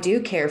I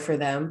do care for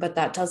them, but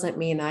that doesn't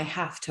mean I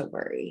have to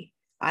worry.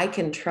 I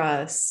can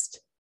trust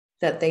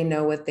that they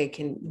know what they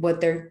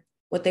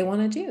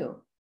want to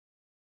do,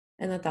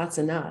 and that's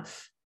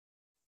enough.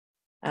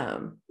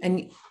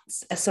 And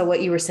so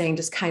what you were saying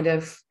just kind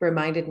of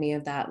reminded me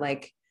of that.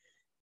 Like,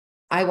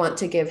 I want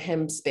to give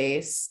him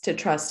space to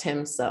trust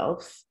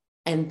himself,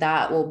 and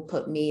that will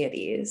put me at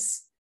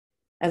ease.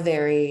 A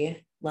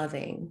very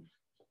loving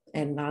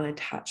and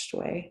non-attached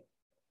way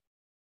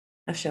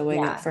of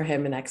showing up for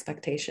him in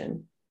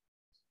expectation.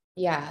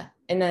 Yeah.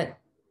 And that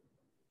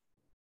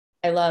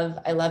I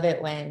love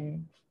it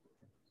when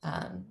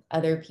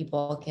other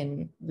people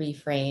can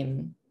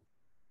reframe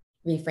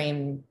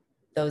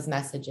those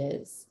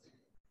messages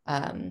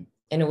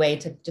in a way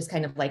to just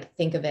kind of like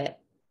think of it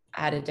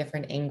at a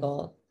different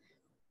angle.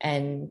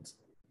 And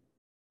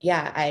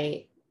yeah,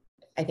 I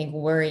think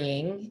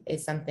worrying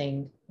is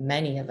something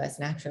many of us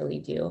naturally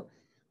do.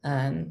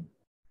 And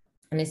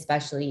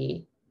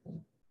especially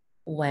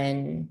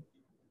when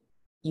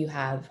you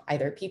have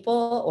either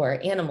people or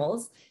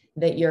animals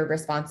that you're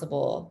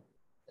responsible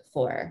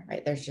for,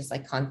 right? There's just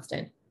like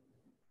constant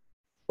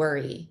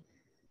worry.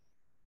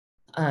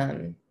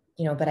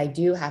 But I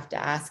do have to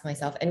ask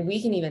myself, and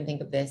we can even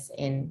think of this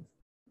in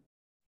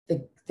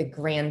the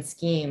grand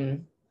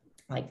scheme,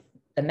 like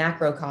the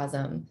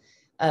macrocosm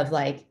of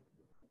like,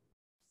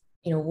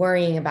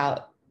 worrying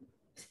about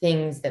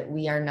things that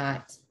we are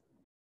not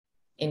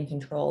in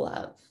control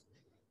of.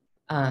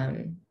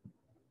 And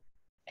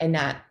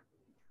that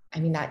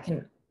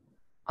can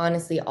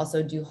honestly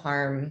also do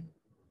harm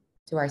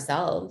to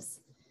ourselves.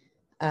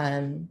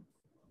 And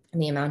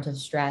the amount of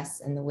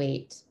stress and the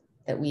weight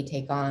that we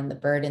take on, the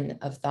burden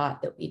of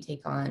thought that we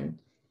take on,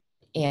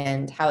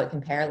 and how it can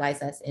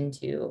paralyze us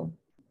into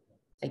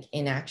like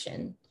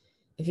inaction.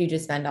 If you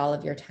just spend all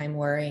of your time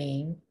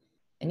worrying,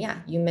 and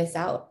yeah, you miss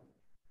out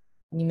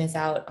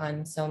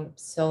on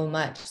so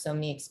much, so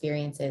many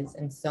experiences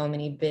and so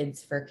many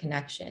bids for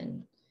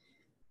connection.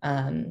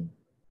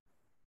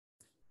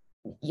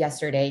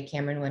 Yesterday,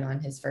 Cameron went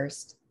on his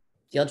first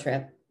field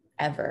trip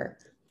ever,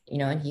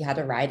 and he had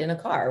to ride in a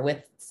car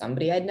with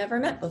somebody I'd never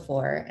met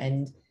before.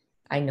 And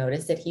I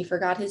noticed that he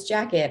forgot his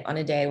jacket on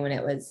a day when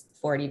it was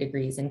 40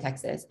 degrees in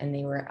Texas and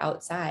they were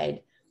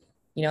outside,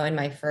 and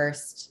my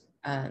first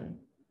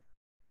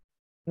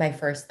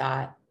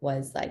thought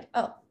was like,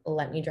 oh, well,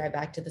 let me drive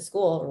back to the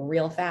school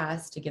real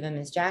fast to give him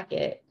his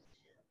jacket.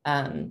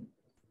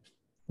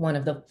 One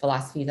of the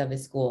philosophies of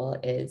his school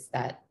is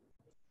that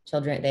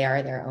children, they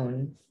are their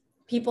own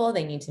people.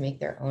 They need to make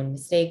their own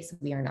mistakes.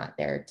 We are not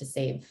there to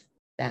save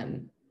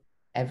them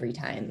every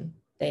time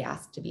they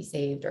ask to be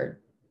saved, or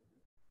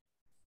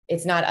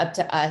it's not up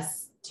to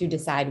us to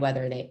decide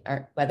whether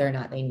or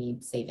not they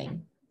need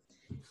saving.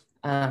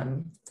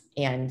 And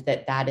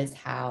that is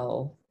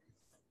how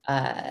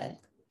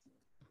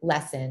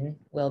lesson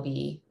will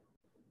be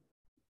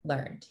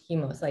learned. He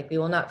most likely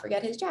will not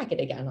forget his jacket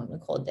again on a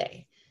cold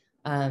day,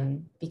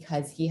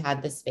 because he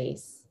had the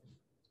space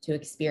to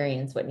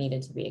experience what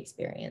needed to be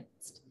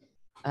experienced.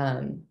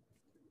 And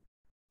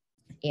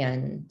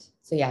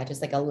so, yeah,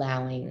 just like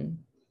allowing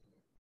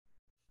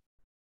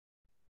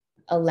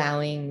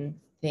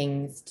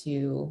things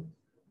to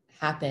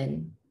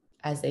happen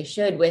as they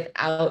should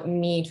without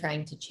me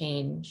trying to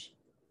change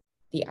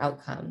the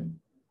outcome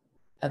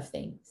of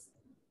things.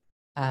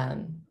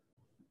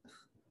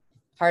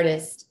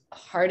 Hardest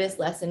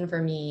lesson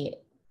for me,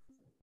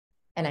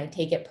 and I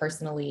take it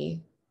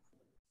personally,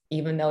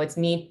 even though it's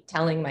me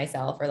telling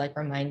myself or like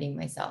reminding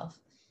myself.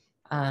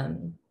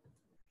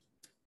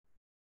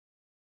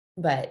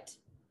 But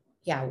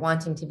yeah,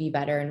 wanting to be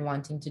better and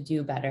wanting to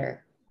do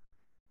better,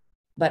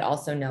 but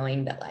also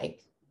knowing that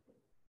like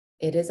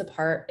it is a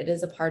part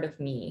of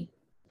me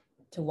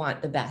to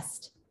want the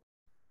best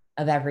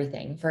of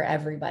everything for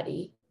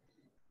everybody.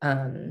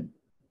 But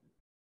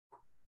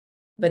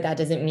that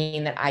doesn't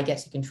mean that I get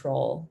to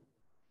control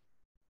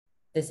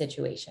the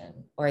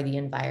situation or the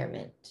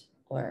environment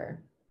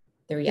or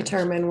the reaction.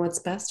 Determine what's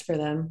best for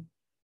them.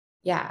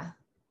 Yeah.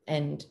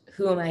 And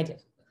who am I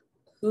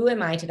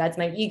to, that's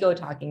my ego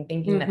talking,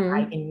 thinking that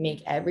I can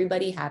make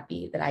everybody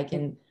happy, that I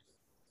can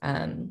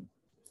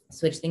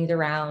switch things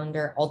around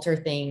or alter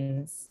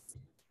things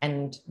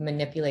and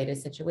manipulate a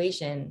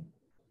situation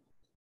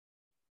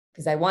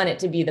because I want it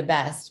to be the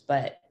best,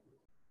 but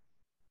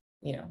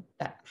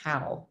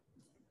how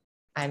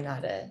I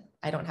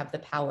don't have the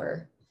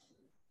power.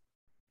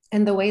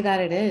 And the way that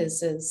it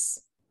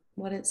is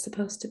what it's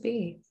supposed to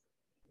be.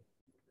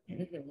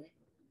 Mm-hmm.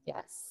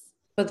 Yes.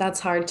 But it's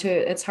hard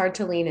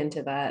to lean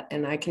into that.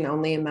 And I can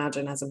only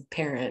imagine as a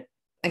parent,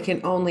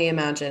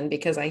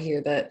 because I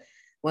hear that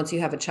once you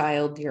have a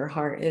child, your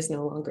heart is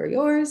no longer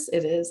yours.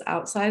 It is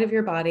outside of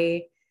your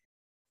body.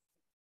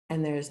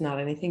 And there's not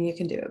anything you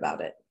can do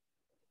about it.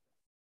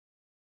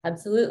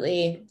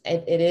 Absolutely.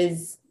 It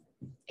is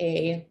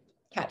a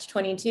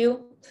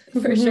catch-22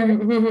 for sure.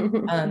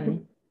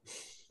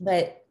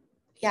 But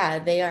yeah,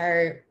 they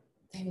are,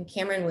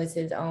 Cameron was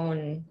his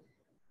own,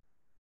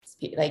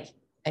 he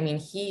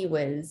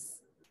was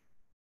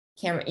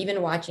Cameron,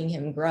 even watching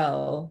him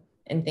grow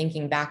and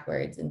thinking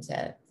backwards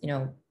into,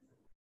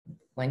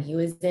 when he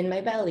was in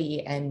my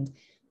belly and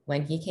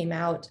when he came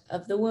out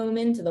of the womb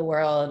into the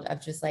world,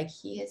 of just like,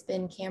 he has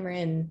been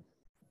Cameron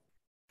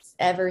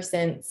ever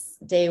since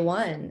day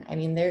one.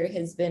 There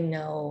has been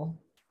no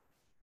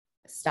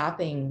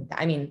stopping.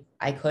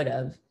 I could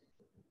have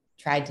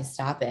tried to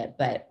stop it,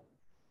 but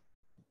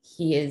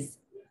he is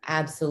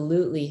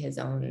absolutely his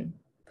own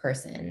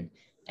person.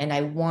 And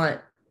I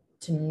want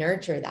to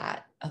nurture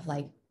that of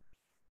like,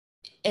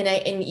 and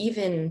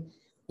even,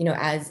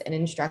 as an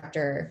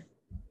instructor,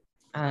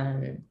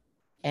 and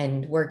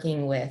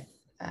working with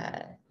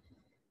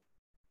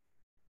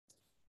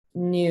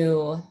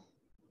new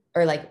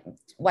or like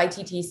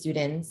YTT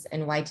students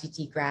and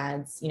YTT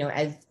grads,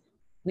 as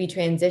we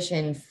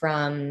transition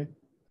from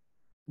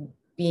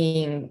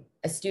being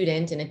a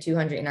student in a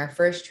 200 in our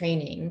first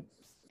training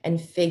and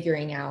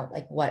figuring out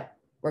like what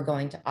we're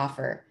going to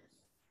offer.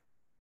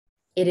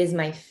 It is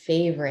my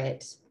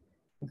favorite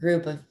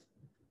group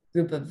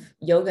of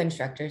yoga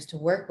instructors to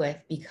work with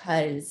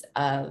because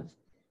of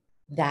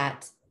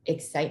that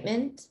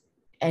excitement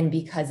and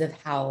because of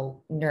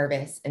how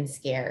nervous and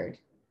scared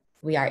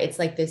we are. It's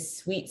like this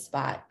sweet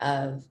spot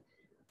of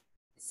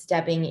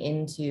stepping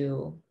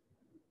into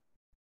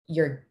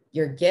your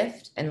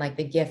gift and like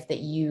the gift that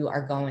you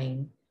are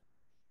going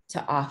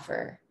to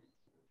offer.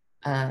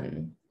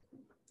 And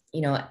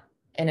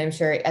I'm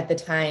sure at the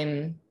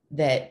time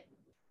that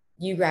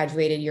you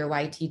graduated your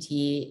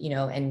YTT,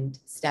 and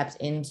stepped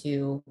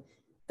into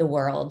the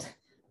world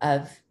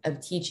of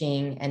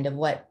teaching and of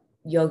what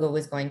yoga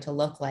was going to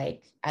look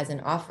like as an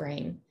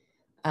offering.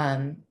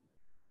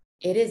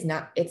 It's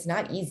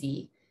not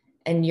easy.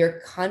 And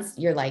you're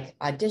like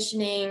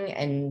auditioning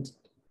and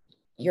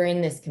you're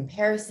in this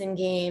comparison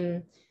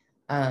game.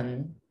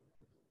 And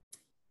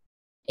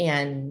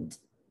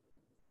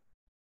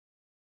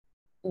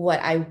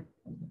what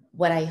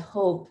I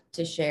hope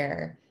to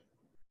share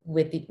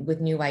with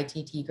new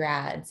YTT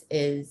grads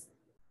is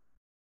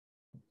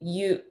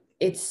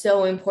it's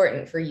so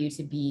important for you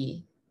to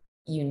be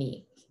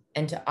unique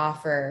and to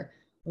offer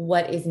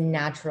what is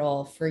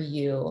natural for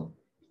you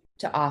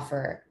to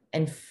offer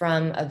and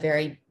from a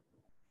very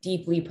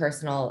deeply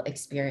personal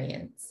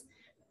experience,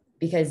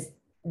 because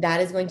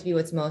that is going to be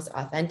what's most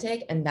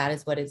authentic, and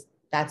that's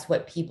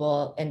what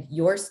people and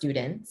your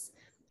students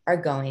are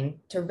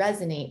going to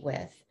resonate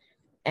with.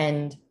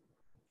 And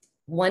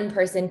one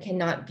person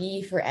cannot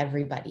be for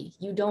everybody.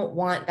 You don't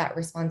want that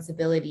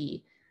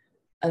responsibility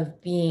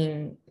of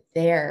being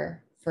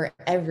there for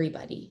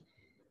everybody.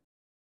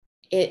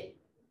 It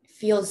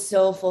feels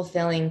so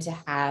fulfilling to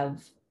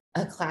have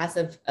a class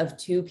of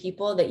 2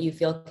 people that you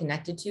feel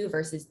connected to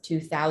versus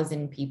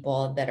 2,000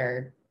 people that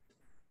are,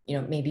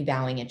 maybe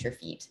bowing at your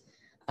feet,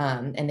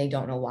 and they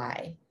don't know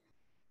why.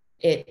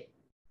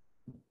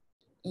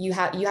 You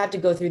have to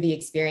go through the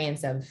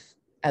experience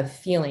of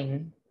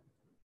feeling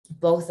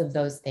both of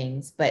those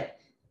things, but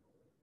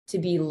to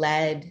be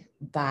led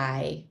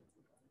by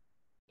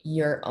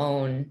your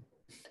own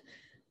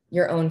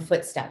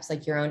footsteps,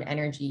 like your own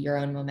energy, your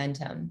own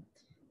momentum,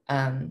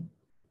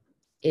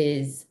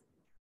 is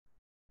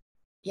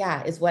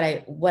what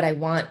I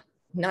want,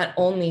 not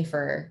only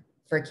for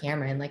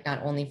Cameron, like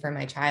not only for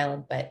my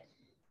child, but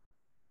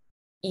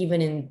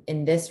even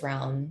in this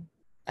realm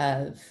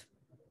of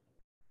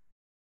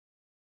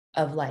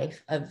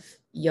life, of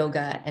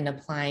yoga, and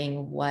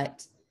applying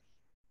what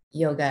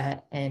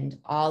yoga and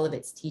all of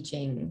its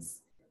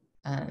teachings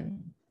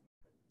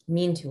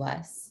mean to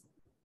us.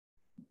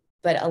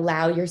 But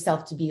allow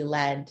yourself to be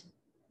led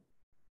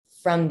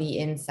from the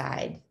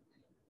inside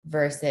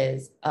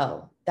versus,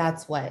 oh,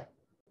 that's what's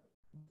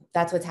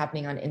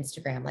happening on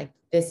Instagram. Like,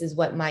 this is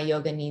what my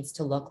yoga needs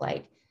to look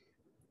like.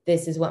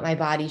 This is what my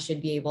body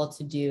should be able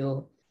to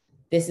do.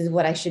 This is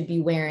what I should be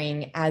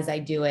wearing as I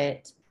do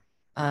it.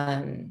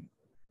 And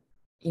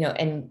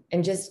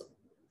just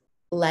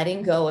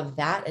letting go of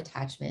that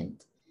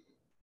attachment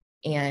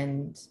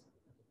and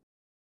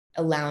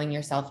allowing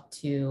yourself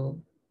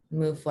to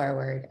move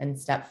forward and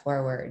step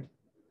forward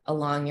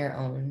along your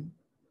own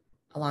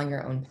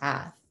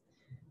path.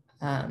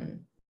 I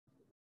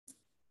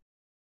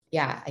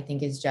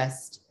think is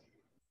just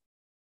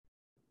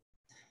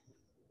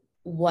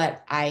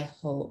what I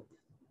hope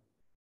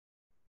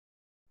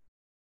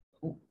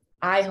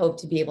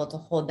to be able to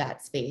hold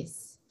that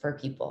space for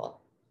people.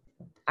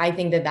 I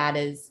think that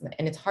is,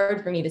 and it's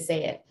hard for me to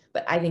say it,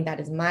 but I think that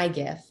is my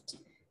gift,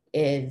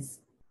 is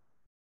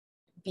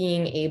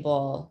being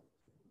able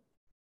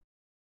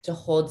to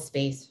hold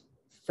space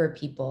for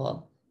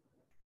people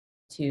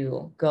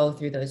to go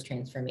through those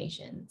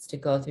transformations, to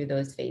go through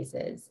those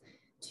phases,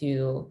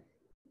 to,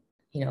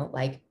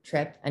 like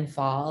trip and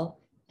fall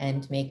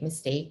and make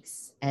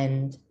mistakes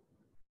and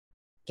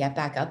get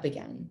back up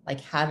again,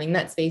 like having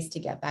that space to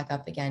get back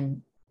up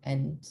again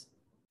and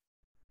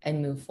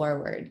move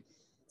forward.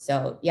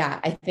 So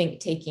I think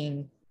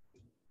taking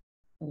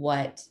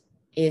what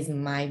is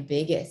my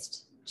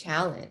biggest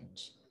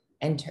challenge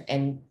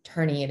and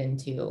turning it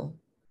into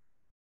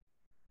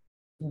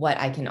what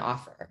I can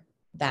offer.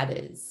 That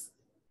is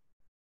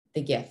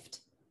the gift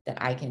that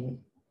I can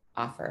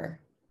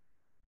offer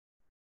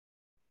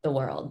the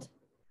world.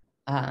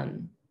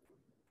 And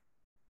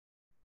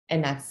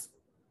that's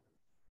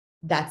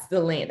the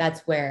lane.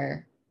 That's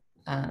where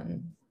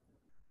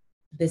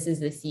this is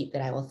the seat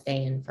that I will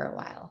stay in for a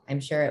while. I'm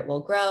sure it will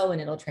grow and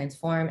it'll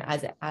transform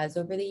as it has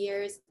over the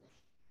years.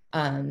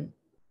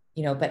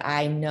 But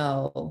I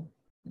know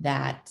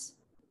that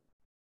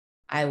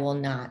I will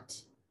not,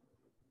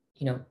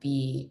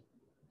 be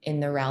in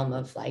the realm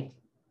of like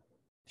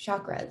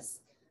chakras.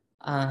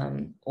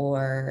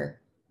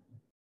 or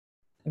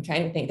I'm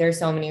trying to think, there's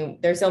so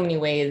many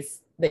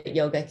ways that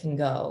yoga can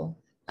go.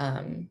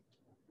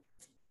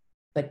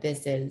 But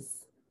this is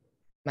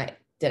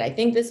did I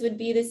think this would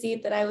be the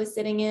seat that I was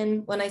sitting in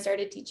when I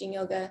started teaching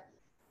yoga?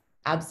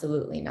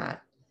 Absolutely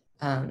not.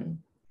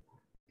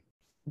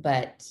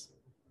 But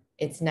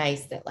it's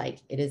nice that like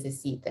it is a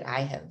seat that I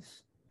have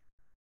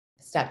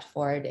stepped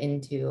forward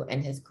into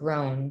and has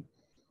grown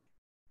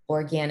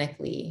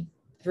organically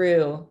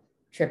through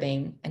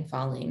tripping and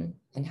falling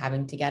and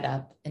having to get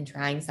up and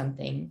trying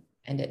something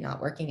and it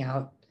not working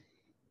out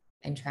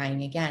and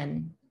trying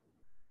again.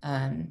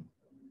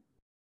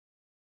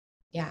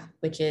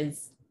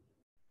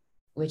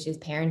 Which is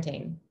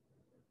parenting,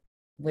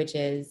 which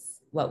is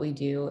what we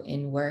do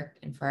in work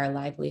and for our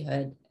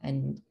livelihood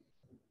and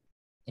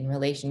in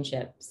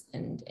relationships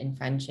and in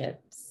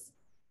friendships.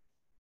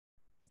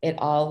 It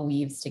all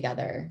weaves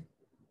together.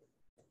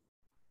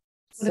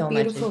 What a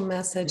beautiful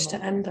message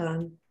to end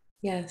on.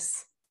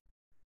 Yes.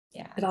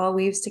 Yeah. It all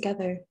weaves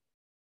together.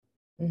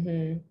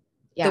 Mm-hmm.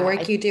 Yeah. The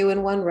work you do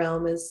in one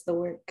realm is the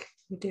work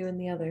you do in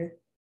the other.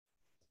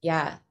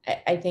 Yeah.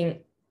 I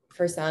think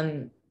for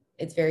some,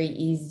 it's very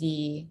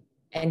easy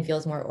and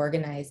feels more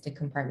organized to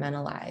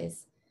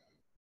compartmentalize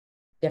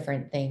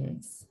different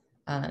things.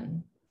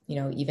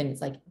 Even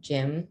it's like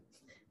gym,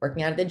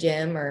 working out at the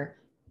gym or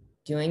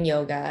doing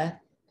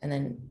yoga, and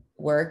then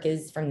work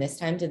is from this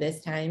time to this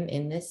time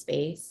in this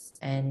space,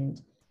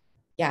 and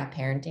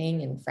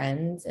parenting and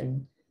friends,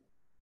 and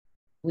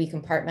we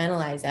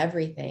compartmentalize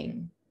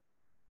everything,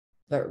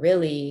 but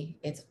really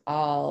it's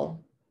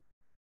all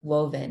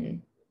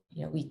woven.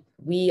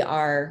 We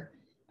are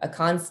a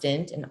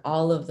constant in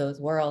all of those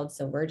worlds,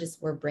 so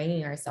we're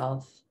bringing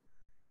ourselves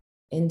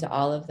into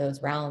all of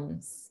those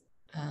realms.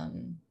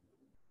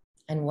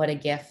 And what a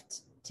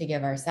gift to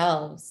give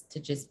ourselves to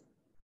just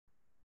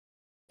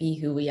be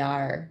who we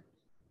are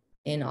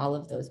in all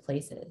of those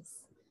places.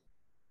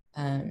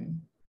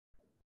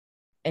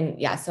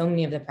 So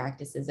many of the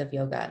practices of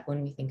yoga,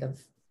 when we think of,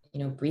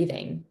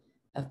 breathing,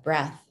 of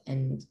breath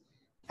and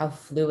how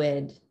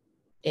fluid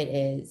it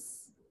is.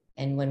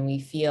 And when we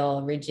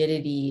feel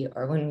rigidity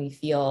or when we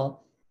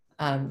feel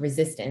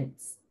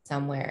resistance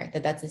somewhere,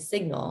 that's a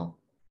signal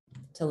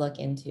to look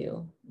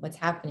into what's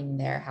happening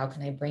there. How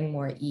can I bring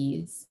more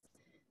ease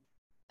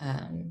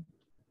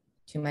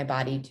to my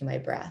body, to my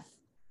breath?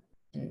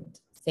 And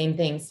same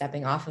thing,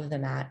 stepping off of the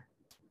mat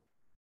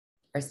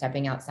or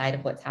stepping outside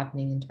of what's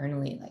happening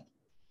internally. Like,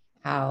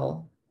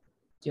 how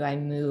do I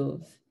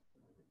move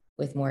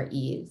with more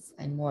ease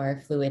and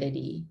more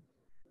fluidity?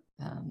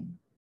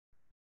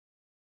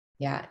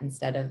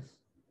 Instead of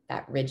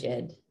that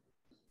rigid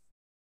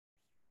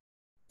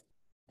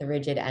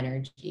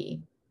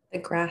energy. The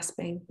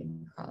grasping.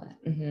 Call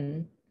it.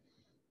 Mm-hmm.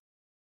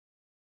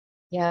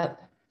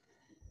 Yep.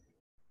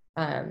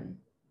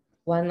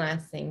 One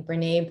last thing,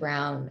 Brene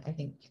Brown, I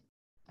think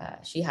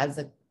she has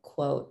a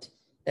quote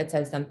that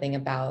says something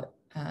about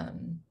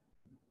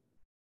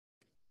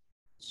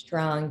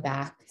strong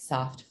back,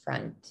 soft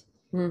front,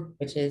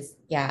 which is,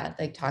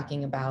 like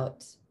talking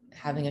about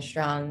having a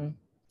strong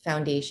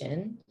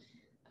foundation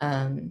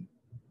and,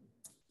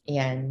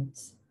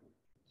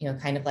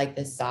 kind of like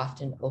this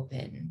soft and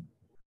open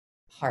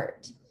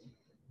heart,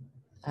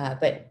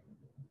 but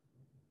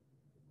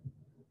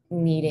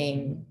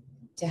needing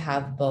to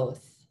have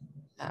both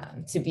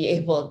to be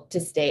able to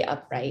stay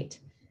upright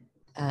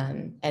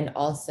and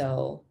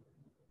also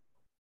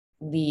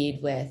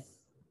lead with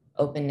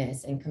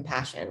openness and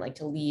compassion, like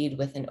to lead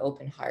with an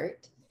open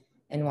heart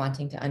and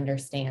wanting to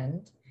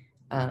understand,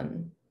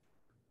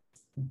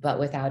 but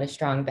without a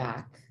strong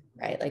back,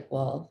 right? Like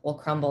we'll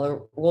crumble,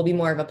 or we'll be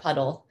more of a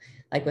puddle,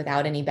 like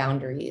without any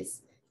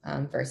boundaries,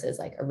 versus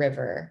like a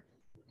river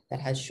that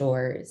has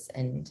shores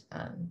and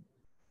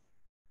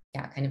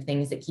kind of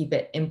things that keep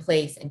it in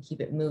place and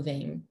keep it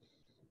moving.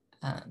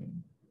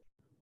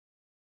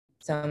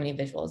 So many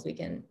visuals we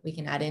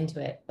can add into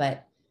it,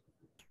 but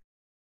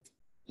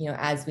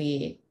as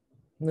we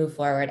move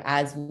forward,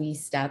 as we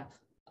step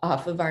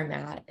off of our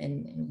mat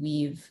and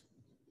weave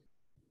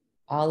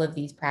all of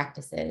these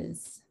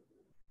practices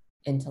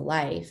into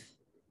life,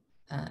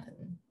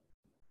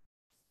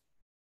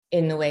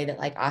 in the way that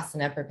like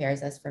asana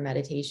prepares us for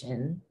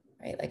meditation,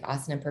 right? Like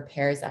asana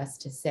prepares us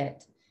to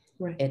sit.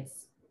 Right.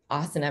 It's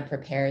asana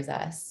prepares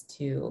us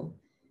to,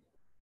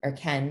 or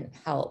can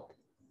help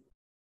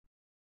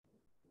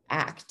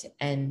act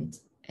and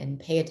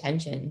pay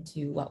attention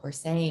to what we're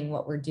saying,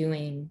 what we're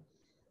doing,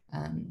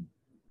 and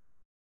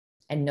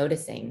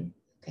noticing,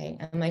 okay,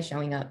 am I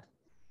showing up?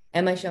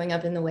 Am I showing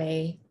up in the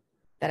way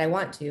that I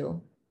want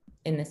to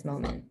in this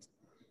moment?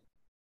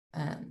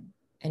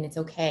 And it's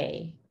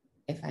okay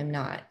if I'm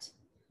not.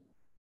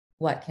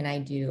 What can I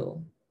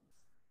do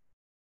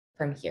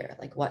from here?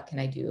 Like, what can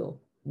I do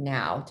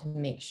now to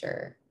make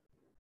sure,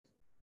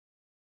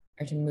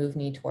 or to move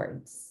me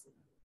towards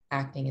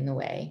acting in the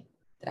way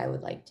that I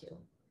would like to?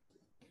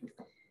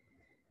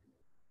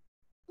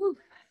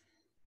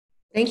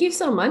 Thank you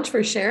so much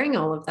for sharing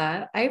all of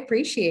that. I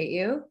appreciate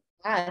you.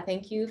 Yeah,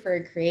 thank you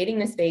for creating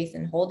the space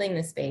and holding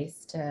the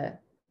space to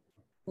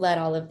let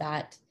all of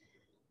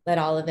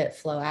it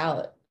flow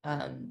out.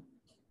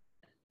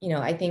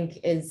 I think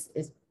as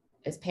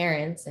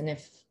parents, and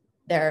if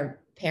there are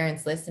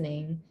parents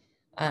listening,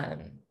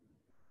 and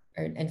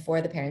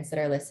for the parents that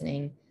are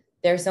listening,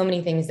 there are so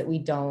many things that we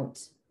don't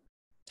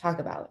talk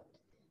about.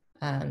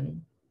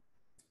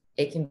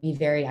 It can be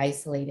very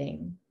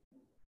isolating,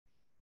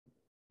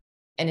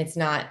 and it's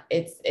not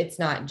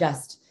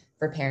just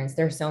for parents.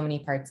 There are so many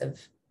parts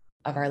of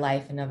our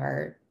life and of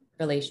our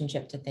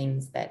relationship to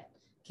things that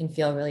can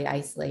feel really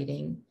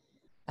isolating.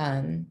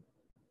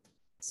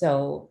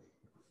 So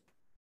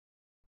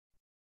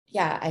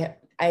yeah,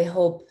 I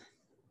hope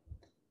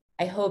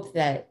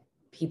that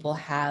people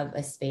have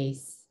a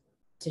space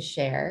to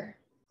share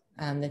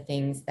the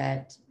things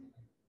that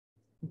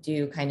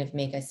do kind of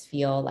make us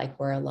feel like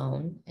we're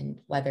alone, and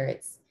whether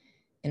it's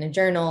in a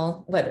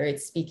journal, whether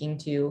it's speaking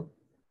to,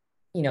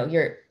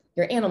 your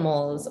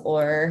animals,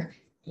 or,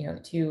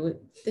 to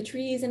the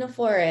trees in a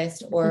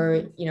forest,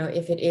 or,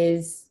 if it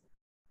is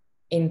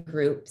in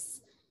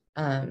groups,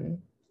 that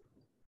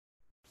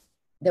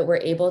we're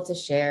able to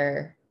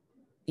share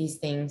these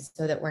things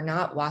so that we're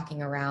not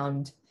walking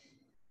around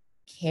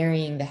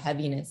carrying the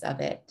heaviness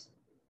of it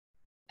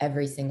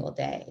every single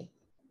day.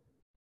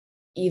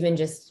 Even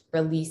just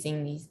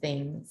releasing these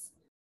things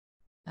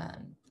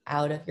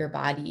out of your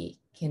body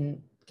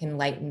can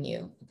lighten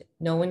you.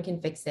 No one can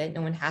fix it.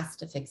 No one has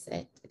to fix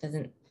it.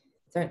 These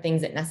aren't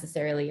things that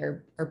necessarily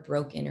are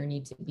broken or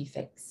need to be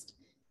fixed.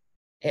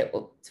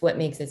 It's what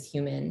makes us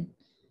human.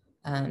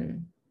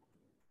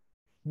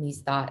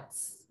 These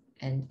thoughts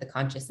and the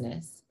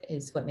consciousness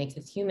is what makes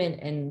us human.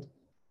 And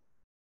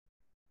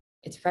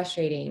it's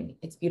frustrating,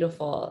 it's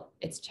beautiful,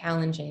 it's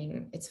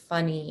challenging, it's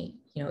funny.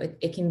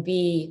 It can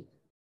be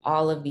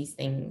all of these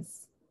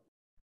things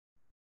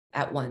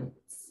at once.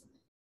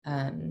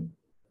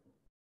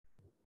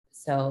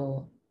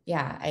 So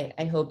yeah,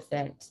 I hope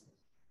that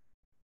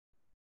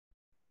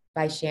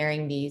by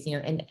sharing these,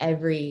 and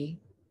every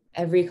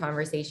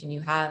conversation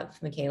you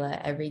have, Michaela,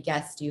 every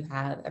guest you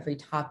have, every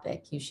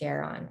topic you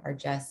share on are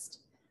just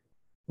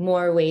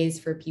more ways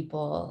for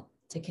people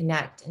to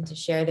connect and to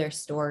share their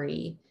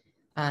story.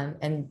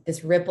 And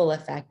this ripple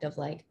effect of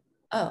like,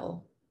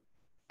 oh,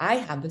 I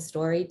have a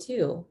story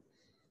too.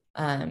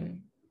 I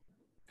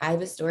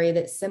have a story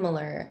that's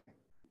similar,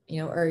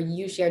 or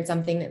you shared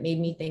something that made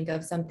me think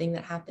of something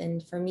that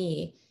happened for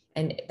me.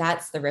 And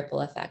that's the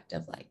ripple effect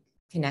of like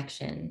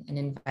connection and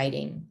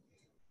inviting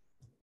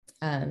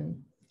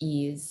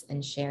ease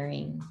and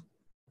sharing.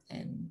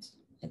 And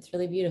it's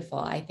really beautiful.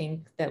 I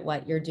think that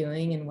what you're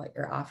doing and what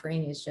you're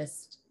offering is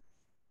just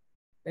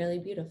really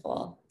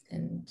beautiful.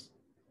 And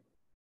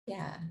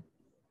yeah.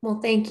 Well,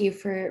 thank you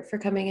for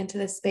coming into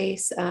this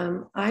space.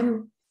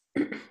 I'm,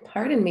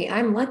 pardon me,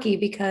 I'm lucky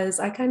because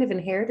I kind of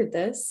inherited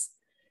this,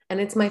 and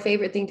it's my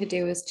favorite thing to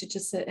do is to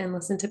just sit and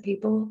listen to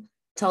people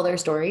tell their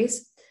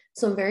stories.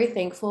 So I'm very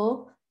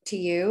thankful to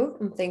you.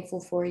 I'm thankful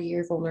for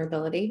your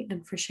vulnerability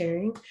and for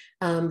sharing.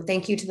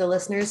 Thank you to the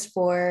listeners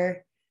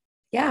for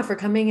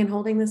coming and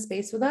holding this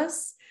space with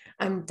us.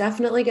 I'm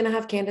definitely going to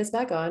have Candace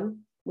back on.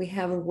 We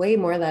have way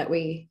more that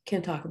we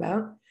can talk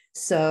about.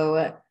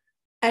 So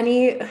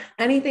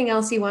anything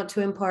else you want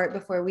to impart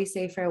before we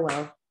say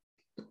farewell?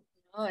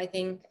 Oh, I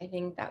think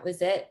that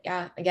was it.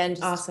 Yeah. Again,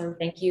 just awesome.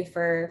 Thank you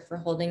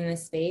for holding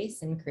this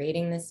space and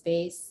creating this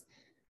space.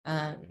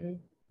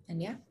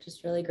 And yeah,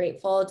 just really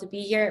grateful to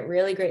be here.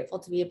 Really grateful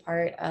to be a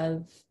part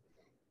of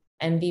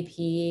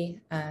MVP.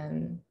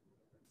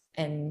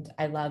 And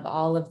I love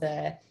all of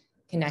the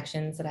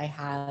connections that I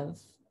have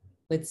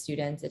with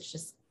students. It's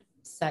just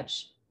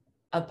such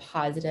a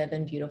positive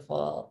and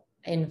beautiful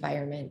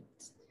environment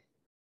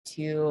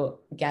to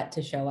get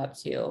to show up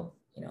to,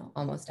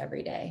 almost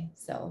every day.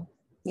 So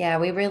yeah,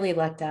 we really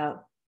lucked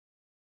out.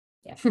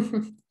 Yeah.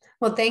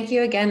 Well, thank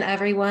you again,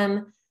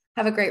 everyone.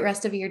 Have a great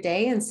rest of your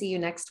day and see you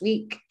next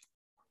week.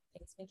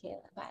 Thanks,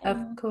 Michaela. Bye.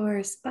 Of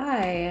course.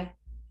 Bye.